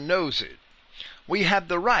floor knows it. We have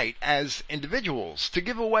the right, as individuals, to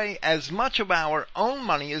give away as much of our own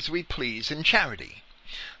money as we please in charity.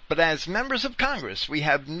 But as members of Congress, we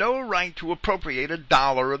have no right to appropriate a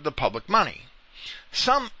dollar of the public money.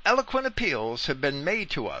 Some eloquent appeals have been made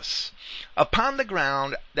to us upon the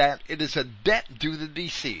ground that it is a debt due the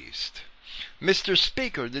deceased. Mr.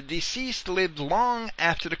 Speaker, the deceased lived long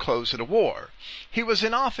after the close of the war. He was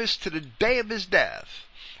in office to the day of his death,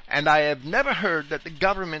 and I have never heard that the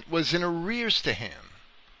government was in arrears to him.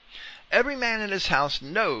 Every man in this House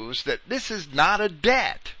knows that this is not a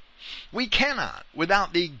debt. We cannot,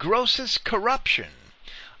 without the grossest corruption,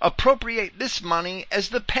 appropriate this money as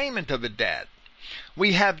the payment of a debt.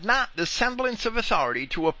 We have not the semblance of authority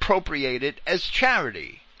to appropriate it as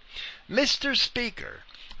charity. Mr. Speaker,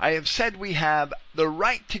 I have said we have the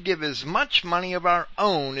right to give as much money of our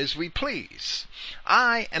own as we please.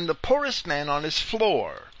 I am the poorest man on this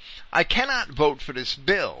floor. I cannot vote for this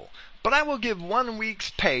bill, but I will give 1 week's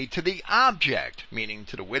pay to the object," meaning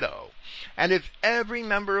to the widow, "and if every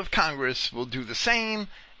member of Congress will do the same,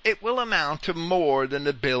 it will amount to more than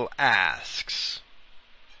the bill asks."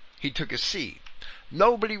 He took a seat.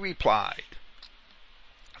 Nobody replied.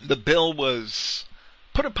 The bill was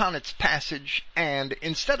put upon its passage, and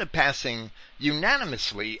instead of passing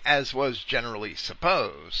unanimously, as was generally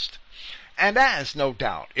supposed, and as no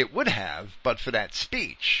doubt it would have but for that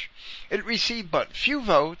speech, it received but few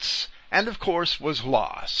votes, and of course was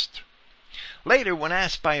lost. Later, when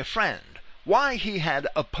asked by a friend why he had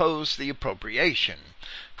opposed the appropriation,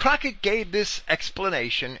 Crockett gave this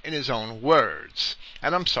explanation in his own words.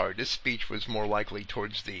 And I'm sorry, this speech was more likely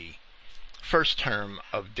towards the first term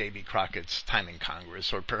of Davy Crockett's time in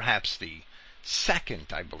Congress, or perhaps the second,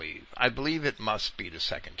 I believe. I believe it must be the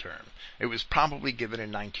second term. It was probably given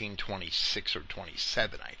in 1926 or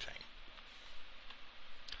 27, I think.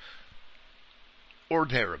 Or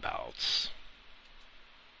thereabouts.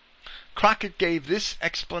 Crockett gave this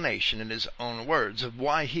explanation in his own words of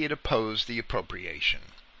why he had opposed the appropriation.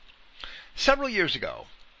 Several years ago,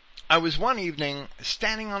 I was one evening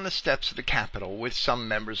standing on the steps of the Capitol with some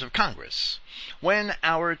members of Congress, when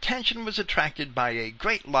our attention was attracted by a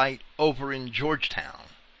great light over in Georgetown.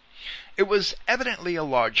 It was evidently a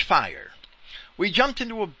large fire. We jumped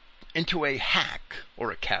into a hack,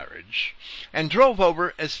 or a carriage, and drove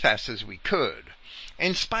over as fast as we could.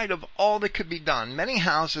 In spite of all that could be done, many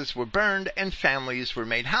houses were burned and families were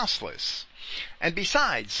made houseless. And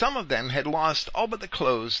besides, some of them had lost all but the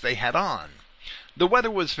clothes they had on. The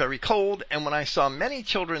weather was very cold, and when I saw many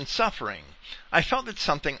children suffering, I felt that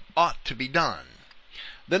something ought to be done.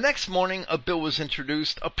 The next morning a bill was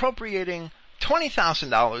introduced appropriating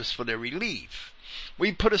 $20,000 for their relief.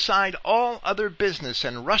 We put aside all other business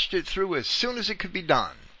and rushed it through as soon as it could be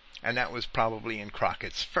done, and that was probably in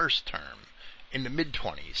Crockett's first term, in the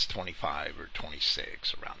mid-20s, 25 or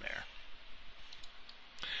 26, around there.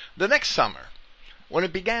 The next summer, when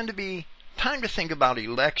it began to be time to think about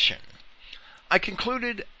election, I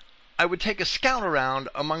concluded I would take a scout around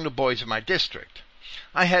among the boys of my district.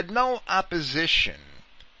 I had no opposition,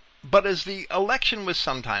 but as the election was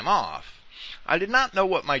some time off, I did not know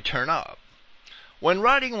what might turn up. When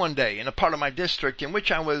riding one day in a part of my district in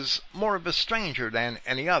which I was more of a stranger than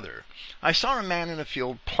any other, I saw a man in a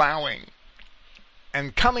field plowing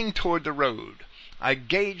and coming toward the road. I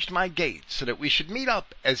gauged my gait so that we should meet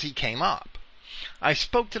up as he came up. I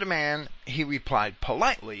spoke to the man. He replied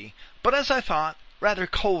politely, but as I thought, rather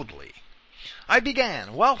coldly. I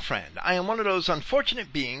began, "Well, friend, I am one of those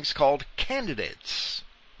unfortunate beings called candidates."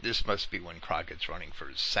 This must be when Crockett's running for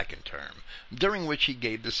his second term, during which he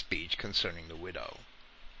gave the speech concerning the widow.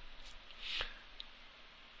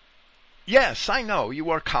 "Yes, I know, you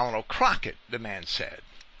are Colonel Crockett," the man said.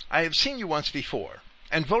 "I have seen you once before,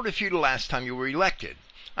 and voted for you the last time you were elected.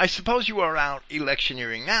 I suppose you are out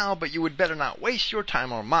electioneering now, but you would better not waste your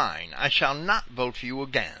time or mine. I shall not vote for you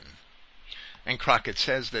again." And Crockett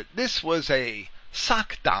says that this was a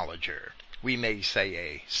sockdolager, we may say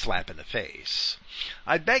a slap in the face.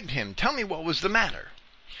 I begged him, "Tell me what was the matter."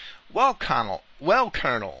 Well,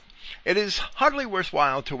 Colonel, it is hardly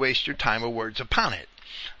worthwhile to waste your time or words upon it.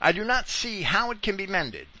 I do not see how it can be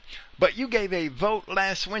mended. But you gave a vote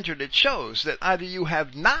last winter that shows that either you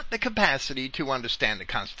have not the capacity to understand the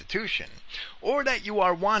Constitution, or that you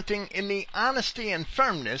are wanting in the honesty and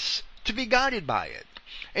firmness to be guided by it.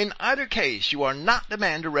 In either case, you are not the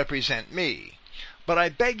man to represent me. But I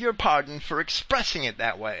beg your pardon for expressing it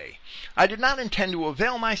that way. I did not intend to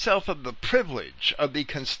avail myself of the privilege of the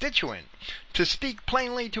constituent to speak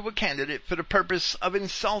plainly to a candidate for the purpose of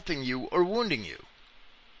insulting you or wounding you.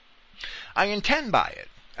 I intend by it,"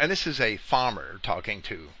 and this is a farmer talking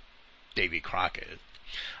to Davy Crockett,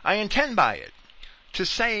 "I intend by it to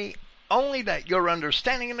say only that your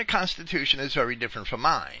understanding of the Constitution is very different from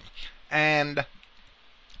mine, and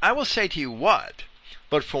I will say to you what,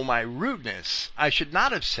 but for my rudeness, I should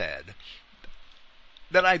not have said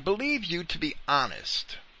that I believe you to be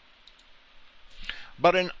honest.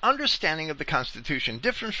 But an understanding of the Constitution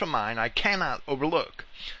different from mine I cannot overlook,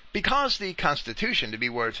 because the Constitution, to be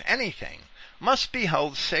worth anything, must be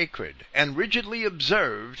held sacred and rigidly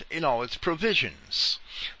observed in all its provisions.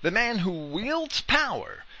 The man who wields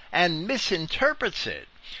power and misinterprets it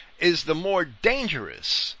is the more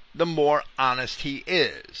dangerous, the more honest he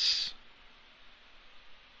is.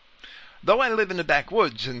 Though I live in the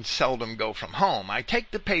backwoods and seldom go from home, I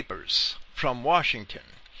take the papers from Washington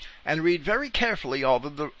and read very carefully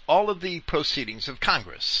all of the proceedings of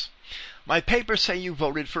Congress. My papers say you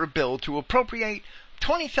voted for a bill to appropriate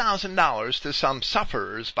 $20,000 to some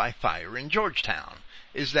sufferers by fire in Georgetown.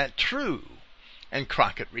 Is that true? And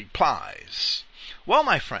Crockett replies, "Well,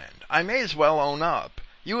 my friend, I may as well own up.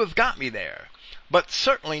 You have got me there. But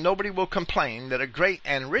certainly nobody will complain that a great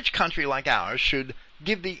and rich country like ours should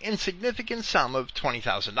give the insignificant sum of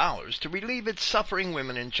 $20,000 to relieve its suffering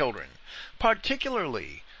women and children,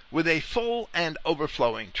 particularly with a full and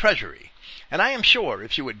overflowing treasury. And I am sure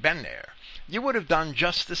if you had been there, you would have done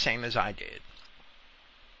just the same as I did."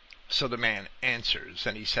 So the man answers,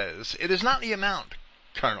 and he says, "It is not the amount,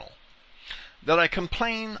 Colonel, that I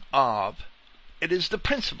complain of, it is the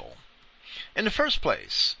principle. In the first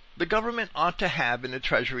place, the government ought to have in the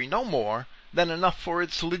treasury no more than enough for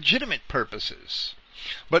its legitimate purposes.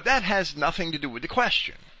 But that has nothing to do with the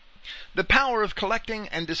question. The power of collecting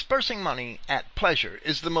and dispersing money at pleasure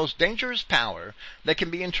is the most dangerous power that can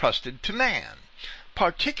be entrusted to man,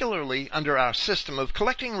 particularly under our system of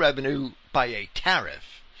collecting revenue by a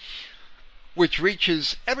tariff, which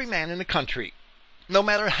reaches every man in the country, no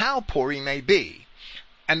matter how poor he may be.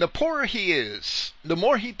 And the poorer he is, the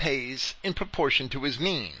more he pays in proportion to his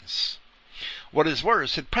means. What is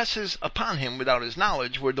worse, it presses upon him without his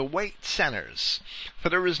knowledge where the weight centers, for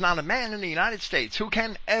there is not a man in the United States who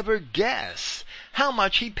can ever guess how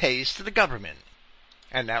much he pays to the government.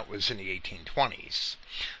 And that was in the 1820s.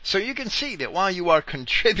 So you can see that while you are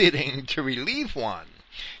contributing to relieve one,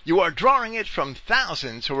 you are drawing it from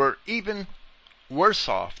thousands who are even worse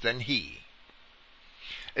off than he.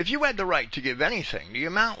 If you had the right to give anything, the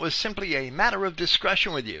amount was simply a matter of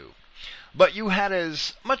discretion with you. But you had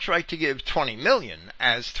as much right to give 20 million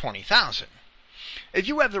as 20,000. If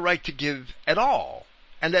you have the right to give at all,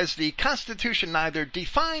 and as the Constitution neither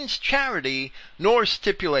defines charity nor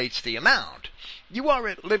stipulates the amount, you are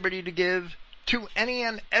at liberty to give to any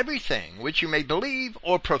and everything which you may believe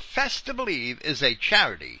or profess to believe is a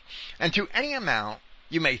charity, and to any amount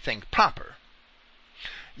you may think proper.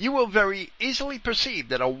 You will very easily perceive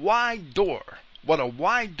that what a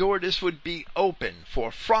wide door this would be open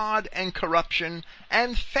for fraud and corruption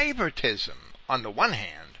and favoritism on the one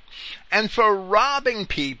hand, and for robbing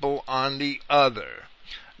people on the other.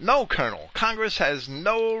 No, Colonel, Congress has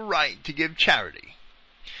no right to give charity.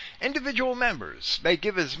 Individual members may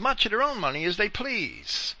give as much of their own money as they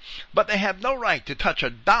please, but they have no right to touch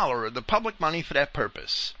 $1 of the public money for that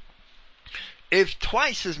purpose. If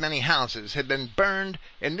twice as many houses had been burned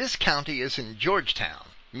in this county as in Georgetown,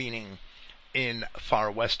 meaning in far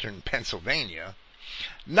western Pennsylvania,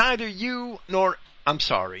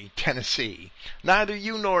 Tennessee, neither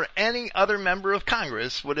you nor any other member of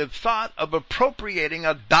Congress would have thought of appropriating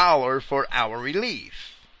 $1 for our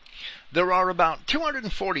relief. There are about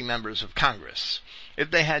 240 members of Congress. If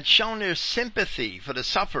they had shown their sympathy for the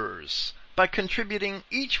sufferers by contributing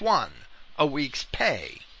each one a week's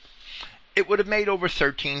pay, it would have made over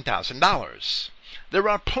 $13,000. There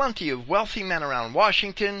are plenty of wealthy men around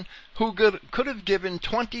Washington who could have given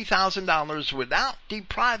 $20,000 without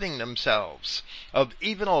depriving themselves of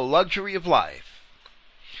even a luxury of life.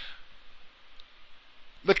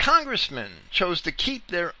 The congressmen chose to keep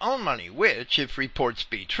their own money, which, if reports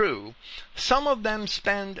be true, some of them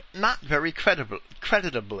spend not very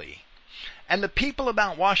creditably. And the people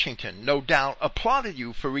about Washington, no doubt, applauded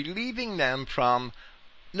you for relieving them from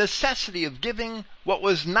necessity of giving what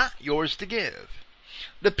was not yours to give.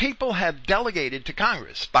 The people have delegated to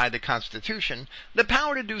Congress, by the Constitution, the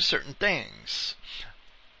power to do certain things.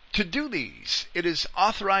 To do these, it is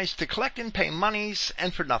authorized to collect and pay monies,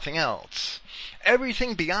 and for nothing else.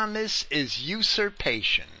 Everything beyond this is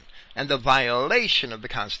usurpation, and a violation of the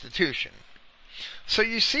Constitution. So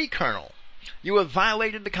you see, Colonel, you have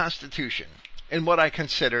violated the Constitution in what I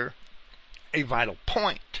consider a vital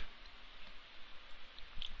point.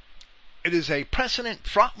 It is a precedent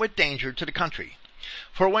fraught with danger to the country.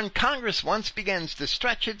 For when Congress once begins to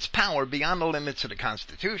stretch its power beyond the limits of the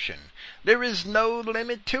Constitution, there is no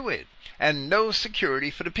limit to it, and no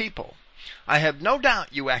security for the people. I have no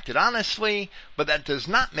doubt you acted honestly, but that does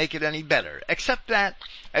not make it any better, except that,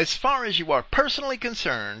 as far as you are personally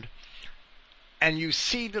concerned, and you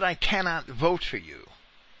see that I cannot vote for you.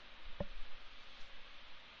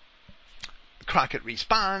 Crockett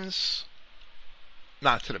responds,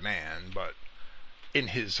 not to the man, but in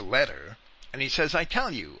his letter, and he says, I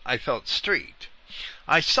tell you, I felt street.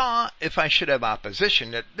 I saw, if I should have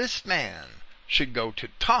opposition, that this man should go to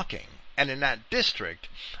talking, and in that district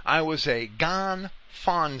I was a gone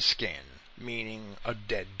fawn skin, meaning a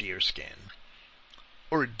dead deer skin,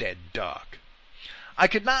 or a dead duck. I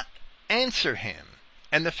could not answer him,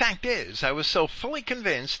 and the fact is, I was so fully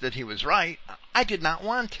convinced that he was right, I did not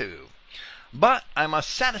want to. But I must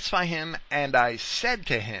satisfy him, and I said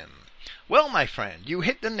to him, well, my friend, you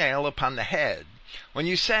hit the nail upon the head when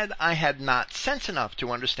you said I had not sense enough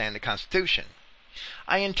to understand the Constitution.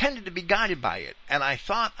 I intended to be guided by it, and I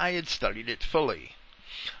thought I had studied it fully.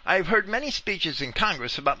 I have heard many speeches in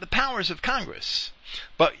Congress about the powers of Congress,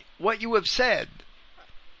 but what you have said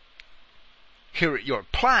here at your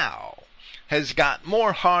plow has got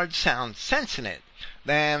more hard sound sense in it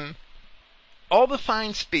than all the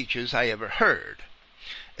fine speeches I ever heard.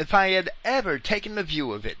 If I had ever taken the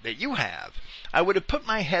view of it that you have, I would have put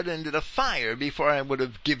my head into the fire before I would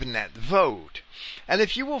have given that vote. And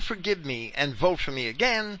if you will forgive me and vote for me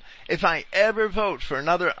again, if I ever vote for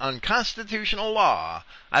another unconstitutional law,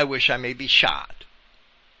 I wish I may be shot.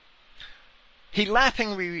 He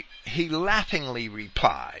laughingly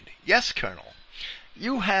replied, yes, Colonel,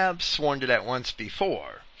 You have sworn to that once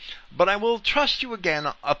before, but I will trust you again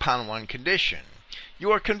upon one condition.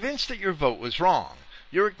 You are convinced that your vote was wrong.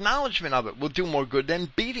 Your acknowledgement of it will do more good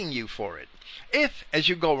than beating you for it. If, as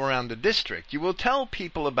you go around the district, you will tell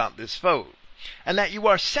people about this vote, and that you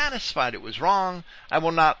are satisfied it was wrong, I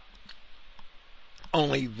will not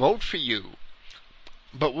only vote for you,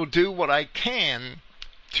 but will do what I can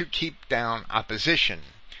to keep down opposition,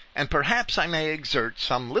 and perhaps I may exert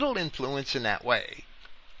some little influence in that way.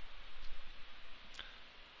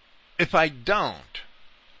 If I don't,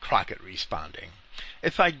 Crockett responding,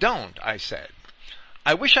 if I don't, I said,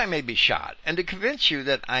 I wish I may be shot, and to convince you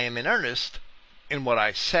that I am in earnest in what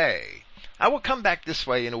I say, I will come back this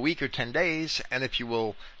way in a week or 10 days, and if you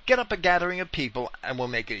will get up a gathering of people and will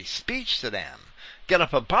make a speech to them, get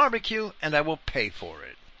up a barbecue, and I will pay for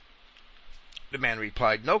it. The man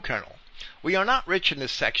replied, No, Colonel. We are not rich in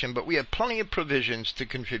this section, but we have plenty of provisions to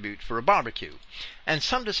contribute for a barbecue, and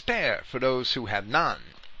some to spare for those who have none.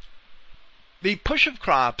 The push of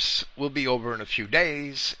crops will be over in a few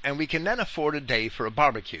days, and we can then afford a day for a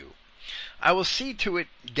barbecue. I will see to it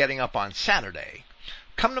getting up on Saturday.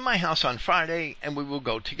 Come to my house on Friday, and we will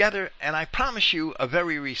go together, and I promise you a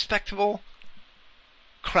very respectable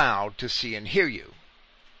crowd to see and hear you.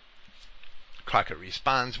 Crockett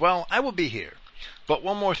responds, Well, I will be here, but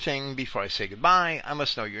one more thing before I say goodbye, I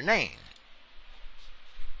must know your name.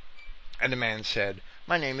 And the man said,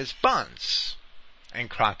 My name is Bunce. And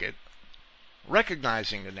Crockett,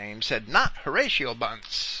 recognizing the name, said, Not Horatio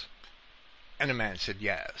Bunce. And the man said,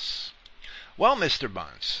 Yes. Well, Mr.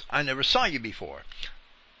 Bunce, I never saw you before,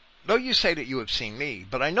 though you say that you have seen me,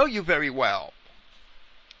 but I know you very well.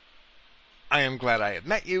 I am glad I have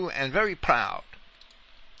met you, and very proud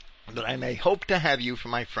that I may hope to have you for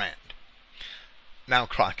my friend. Now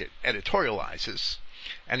Crockett editorializes,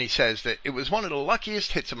 and he says that it was one of the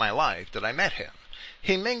luckiest hits of my life that I met him.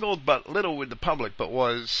 He mingled but little with the public, but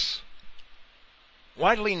was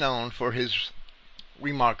widely known for his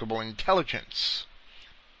remarkable intelligence,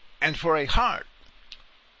 and for a heart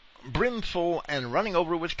brimful and running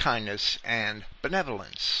over with kindness and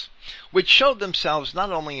benevolence, which showed themselves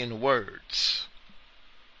not only in words,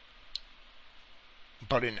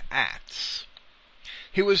 but in acts.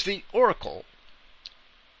 He was the oracle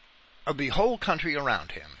of the whole country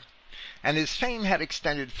around him, and his fame had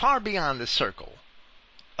extended far beyond the circle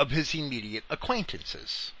of his immediate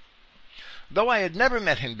acquaintances. Though I had never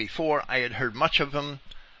met him before, I had heard much of him,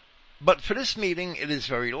 but for this meeting it is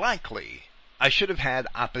very likely I should have had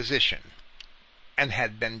opposition, and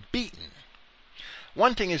had been beaten.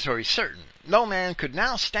 One thing is very certain, no man could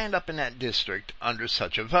now stand up in that district under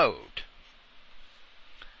such a vote.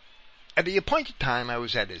 At the appointed time I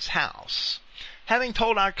was at his house, having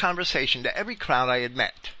told our conversation to every crowd I had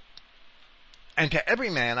met, and to every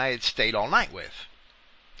man I had stayed all night with.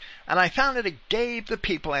 And I found that it gave the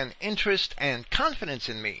people an interest and confidence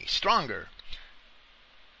in me stronger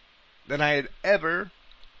than I had ever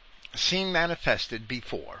seen manifested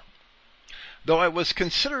before. Though I was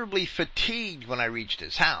considerably fatigued when I reached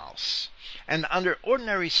his house, and under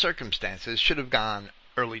ordinary circumstances should have gone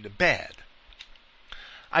early to bed,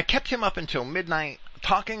 I kept him up until midnight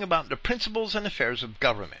talking about the principles and affairs of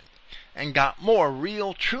government, and got more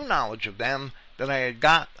real, true knowledge of them than I had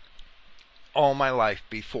got all my life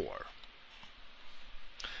before.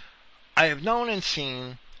 I have known and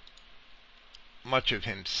seen much of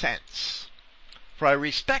him since, for I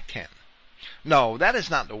respect him. No, that is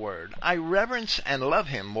not the word. I reverence and love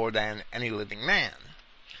him more than any living man,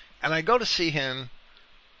 and I go to see him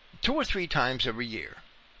 2 or 3 times every year.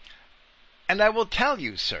 And I will tell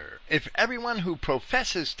you, sir, if everyone who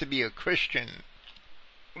professes to be a Christian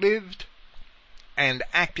lived and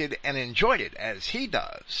acted and enjoyed it as he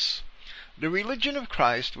does, the religion of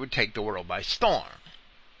Christ would take the world by storm.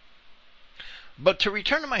 But to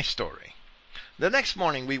return to my story, the next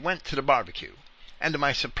morning we went to the barbecue, and to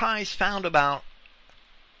my surprise found about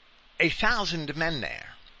 1,000 men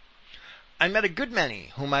there. I met a good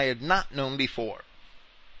many whom I had not known before,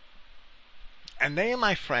 and they and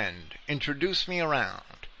my friend introduced me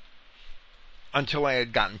around until I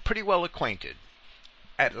had gotten pretty well acquainted.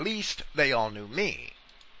 At least they all knew me.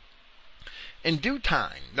 In due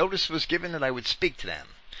time, notice was given that I would speak to them.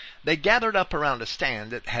 They gathered up around a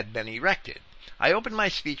stand that had been erected. I opened my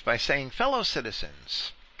speech by saying, Fellow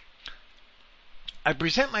citizens, I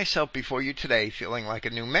present myself before you today feeling like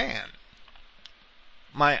a new man.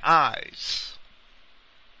 My eyes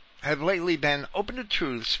have lately been open to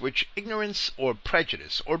truths which ignorance or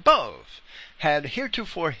prejudice, or both, had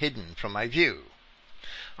heretofore hidden from my view.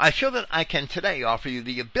 I feel that I can today offer you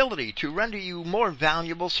the ability to render you more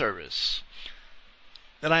valuable service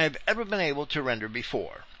than I have ever been able to render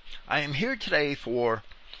before. I am here today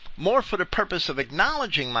more for the purpose of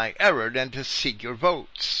acknowledging my error than to seek your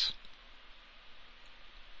votes.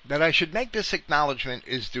 That I should make this acknowledgement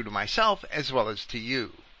is due to myself as well as to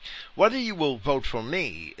you. Whether you will vote for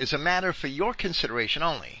me is a matter for your consideration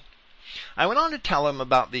only. I went on to tell him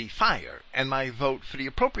about the fire and my vote for the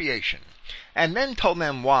appropriation, and then told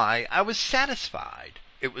them why I was satisfied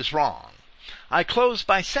it was wrong. I closed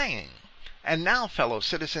by saying, and now, fellow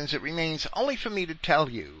citizens, it remains only for me to tell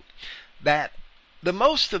you that the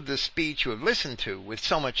most of the speech you have listened to with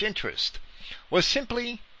so much interest was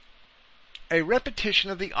simply a repetition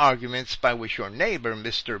of the arguments by which your neighbor,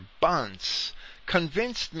 Mr. Bunce,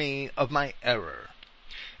 convinced me of my error.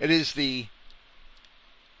 It is the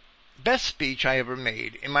best speech I ever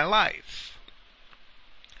made in my life.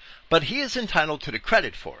 But he is entitled to the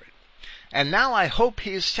credit for it. And now I hope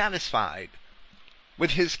he is satisfied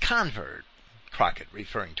with his convert, Crockett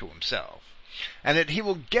referring to himself, and that he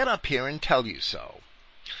will get up here and tell you so.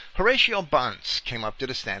 Horatio Bunce came up to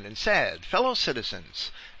the stand and said, "Fellow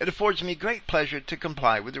citizens, it affords me great pleasure to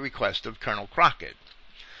comply with the request of Colonel Crockett.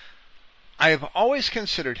 I have always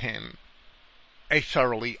considered him a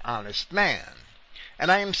thoroughly honest man, and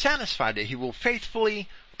I am satisfied that he will faithfully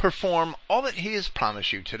perform all that he has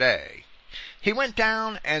promised you today." He went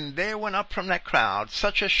down, and there went up from that crowd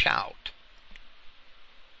such a shout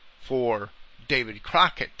for David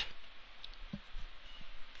Crockett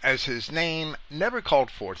as his name never called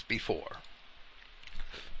forth before.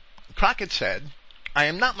 Crockett said, "I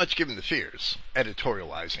am not much given to fears,"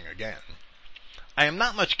 editorializing again. "I am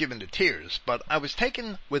not much given to tears, but I was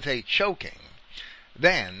taken with a choking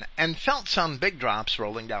then and felt some big drops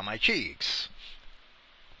rolling down my cheeks.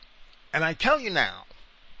 And I tell you now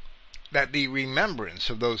that the remembrance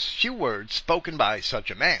of those few words spoken by such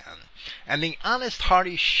a man, and the honest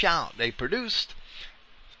hearty shout they produced,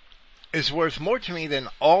 is worth more to me than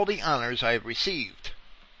all the honors I have received,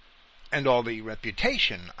 and all the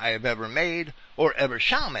reputation I have ever made or ever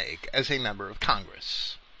shall make as a member of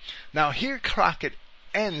Congress." Now here Crockett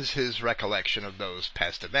ends his recollection of those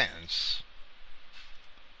past events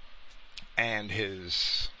and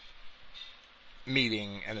his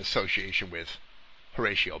meeting and association with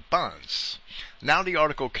Horatio Bunce. Now the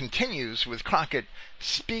article continues with Crockett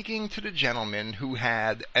speaking to the gentleman who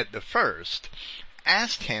had, at the first,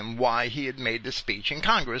 asked him why he had made the speech in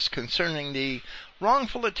Congress concerning the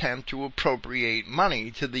wrongful attempt to appropriate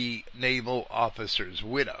money to the naval officer's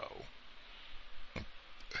widow.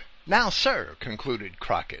 "Now, sir," concluded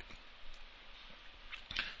Crockett,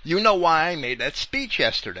 "you know why I made that speech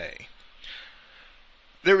yesterday.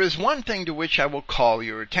 There is one thing to which I will call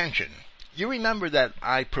your attention. You remember that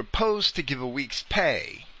I proposed to give a week's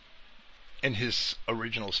pay." In his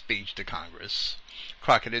original speech to Congress,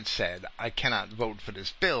 Crockett had said, "I cannot vote for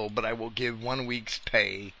this bill, but I will give 1 week's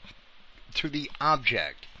pay to the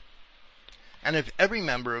object. And if every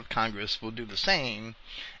member of Congress will do the same,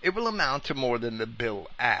 it will amount to more than the bill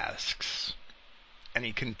asks." And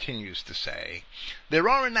he continues to say, "There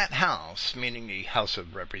are in that House," meaning the House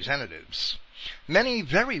of Representatives, "many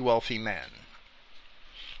very wealthy men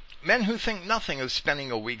who think nothing of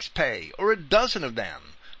spending a week's pay, or a dozen of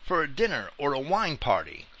them, for a dinner or a wine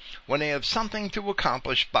party, when they have something to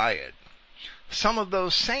accomplish by it. Some of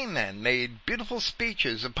those same men made beautiful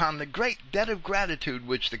speeches upon the great debt of gratitude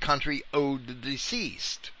which the country owed the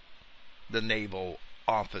deceased, the naval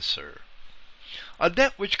officer, a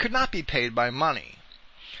debt which could not be paid by money,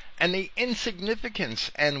 and the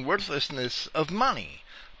insignificance and worthlessness of money,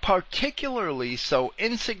 particularly so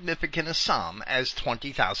insignificant a sum as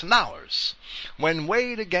 $20,000, when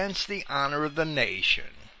weighed against the honor of the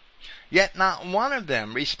nation. Yet not one of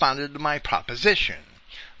them responded to my proposition.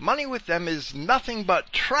 Money with them is nothing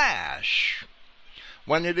but trash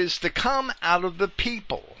when it is to come out of the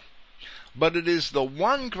people. But it is the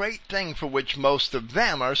one great thing for which most of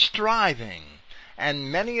them are striving,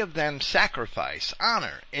 and many of them sacrifice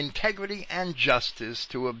honor, integrity, and justice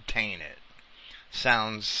to obtain it."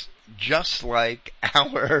 Sounds just like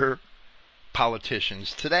our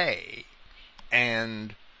politicians today,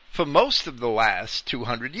 and for most of the last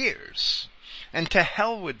 200 years. And to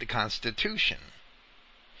hell with the Constitution.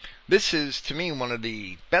 This is, to me, one of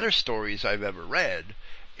the better stories I've ever read,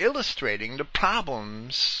 illustrating the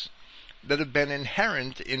problems that have been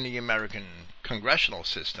inherent in the American congressional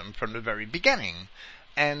system from the very beginning,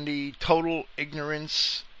 and the total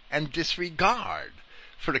ignorance and disregard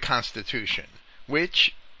for the Constitution,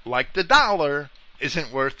 which, like the dollar,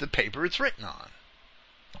 isn't worth the paper it's written on.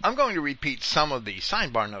 I'm going to repeat some of the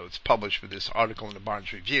sidebar notes published for this article in the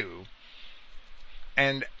Barnes Review,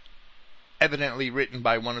 and evidently written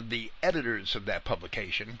by one of the editors of that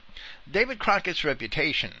publication, David Crockett's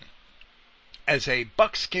reputation as a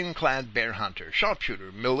buckskin-clad bear hunter,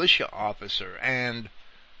 sharpshooter, militia officer, and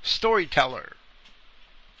storyteller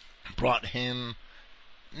brought him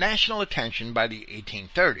national attention by the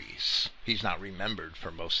 1830s. He's not remembered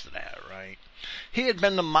for most of that, right? He had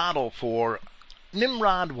been the model for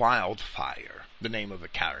Nimrod Wildfire, the name of a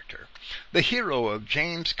character, the hero of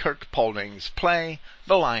James Kirk Paulding's play,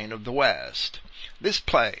 The Lion of the West. This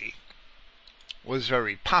play was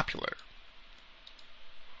very popular,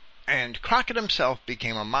 and Crockett himself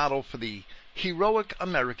became a model for the heroic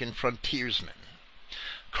American frontiersman.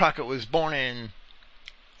 Crockett was born in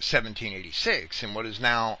 1786 in what is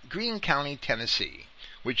now Greene County, Tennessee,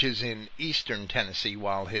 which is in eastern Tennessee,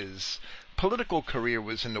 while his political career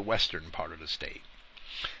was in the western part of the state.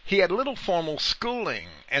 He had little formal schooling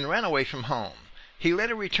and ran away from home. He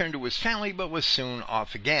later returned to his family but was soon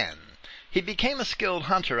off again. He became a skilled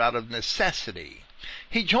hunter out of necessity.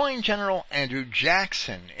 He joined General Andrew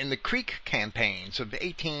Jackson in the Creek campaigns of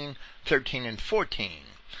 1813 and 14,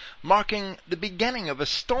 marking the beginning of a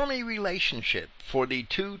stormy relationship for the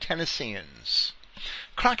two Tennesseans.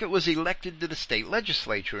 Crockett was elected to the state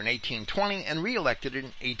legislature in 1820 and re-elected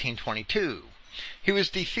in 1822. He was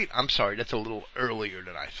defeated. I'm sorry, that's a little earlier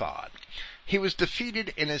than I thought. He was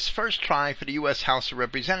defeated in his first try for the U.S. House of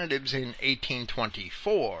Representatives in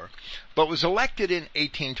 1824, but was elected in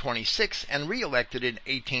 1826 and re-elected in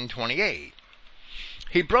 1828.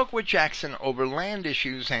 He broke with Jackson over land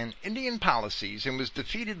issues and Indian policies and was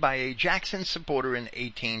defeated by a Jackson supporter in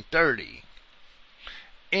 1830.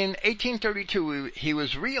 In 1832, he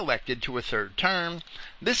was re-elected to a third term,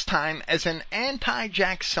 this time as an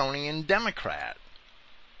anti-Jacksonian Democrat.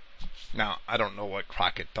 Now, I don't know what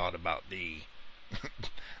Crockett thought about the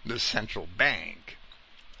central bank,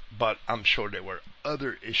 but I'm sure there were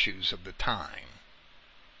other issues of the time.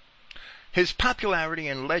 His popularity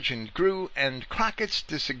and legend grew, and Crockett's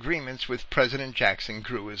disagreements with President Jackson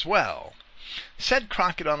grew as well. Said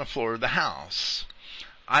Crockett on the floor of the House,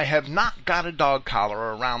 "I have not got a dog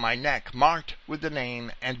collar around my neck marked with the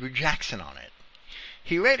name Andrew Jackson on it."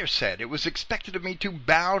 He later said, "It was expected of me to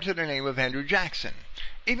bow to the name of Andrew Jackson,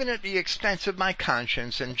 even at the expense of my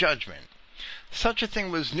conscience and judgment. Such a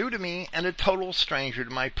thing was new to me and a total stranger to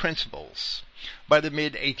my principles." By the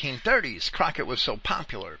mid-1830s, Crockett was so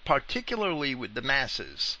popular, particularly with the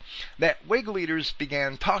masses, that Whig leaders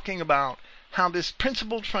began talking about how this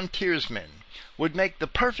principled frontiersman would make the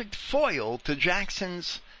perfect foil to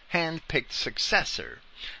Jackson's hand-picked successor,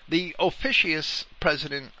 the officious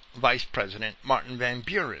Vice President Martin Van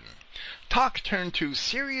Buren. Talk turned to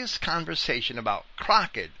serious conversation about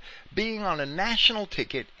Crockett being on a national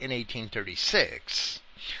ticket in 1836,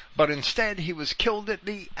 but instead he was killed at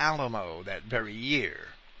the Alamo that very year.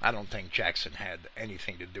 I don't think Jackson had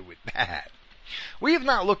anything to do with that. We have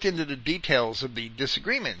not looked into the details of the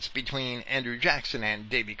disagreements between Andrew Jackson and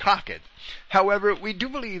Davy Crockett. However, we do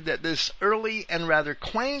believe that this early and rather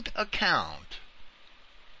quaint account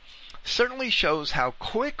certainly shows how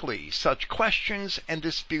quickly such questions and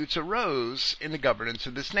disputes arose in the governance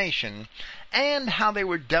of this nation, and how they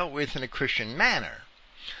were dealt with in a Christian manner.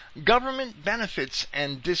 Government benefits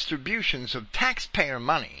and distributions of taxpayer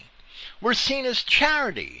money were seen as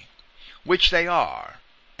charity, which they are,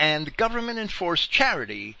 and government-enforced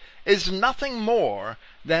charity is nothing more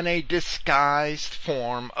than a disguised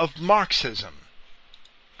form of Marxism.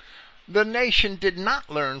 The nation did not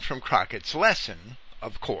learn from Crockett's lesson,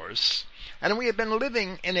 of course, and we have been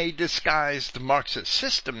living in a disguised Marxist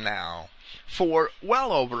system now for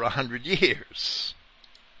well over 100 years.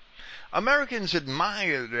 Americans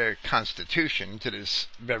admire their Constitution to this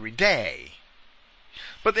very day,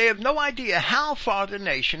 but they have no idea how far the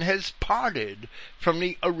nation has parted from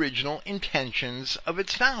the original intentions of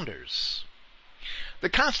its founders. The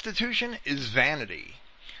Constitution is vanity,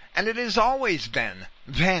 and it has always been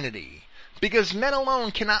vanity, because men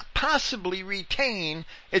alone cannot possibly retain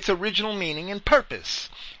its original meaning and purpose,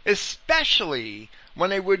 especially when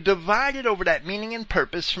they were divided over that meaning and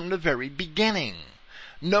purpose from the very beginning.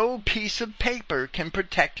 No piece of paper can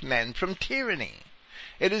protect men from tyranny.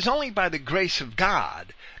 It is only by the grace of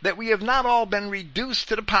God that we have not all been reduced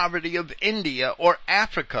to the poverty of India or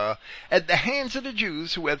Africa at the hands of the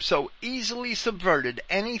Jews, who have so easily subverted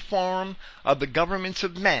any form of the governments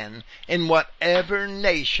of men in whatever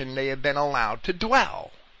nation they have been allowed to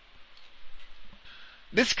dwell.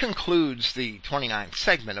 This concludes the 29th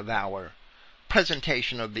segment of our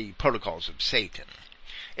presentation of the Protocols of Satan.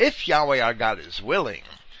 If Yahweh our God is willing,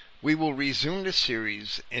 we will resume the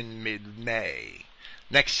series in mid-May.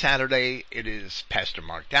 Next Saturday, it is Pastor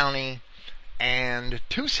Mark Downey, And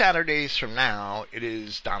 2 Saturdays from now, it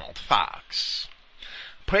is Donald Fox.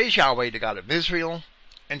 Praise Yahweh, the God of Israel,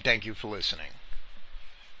 and thank you for listening.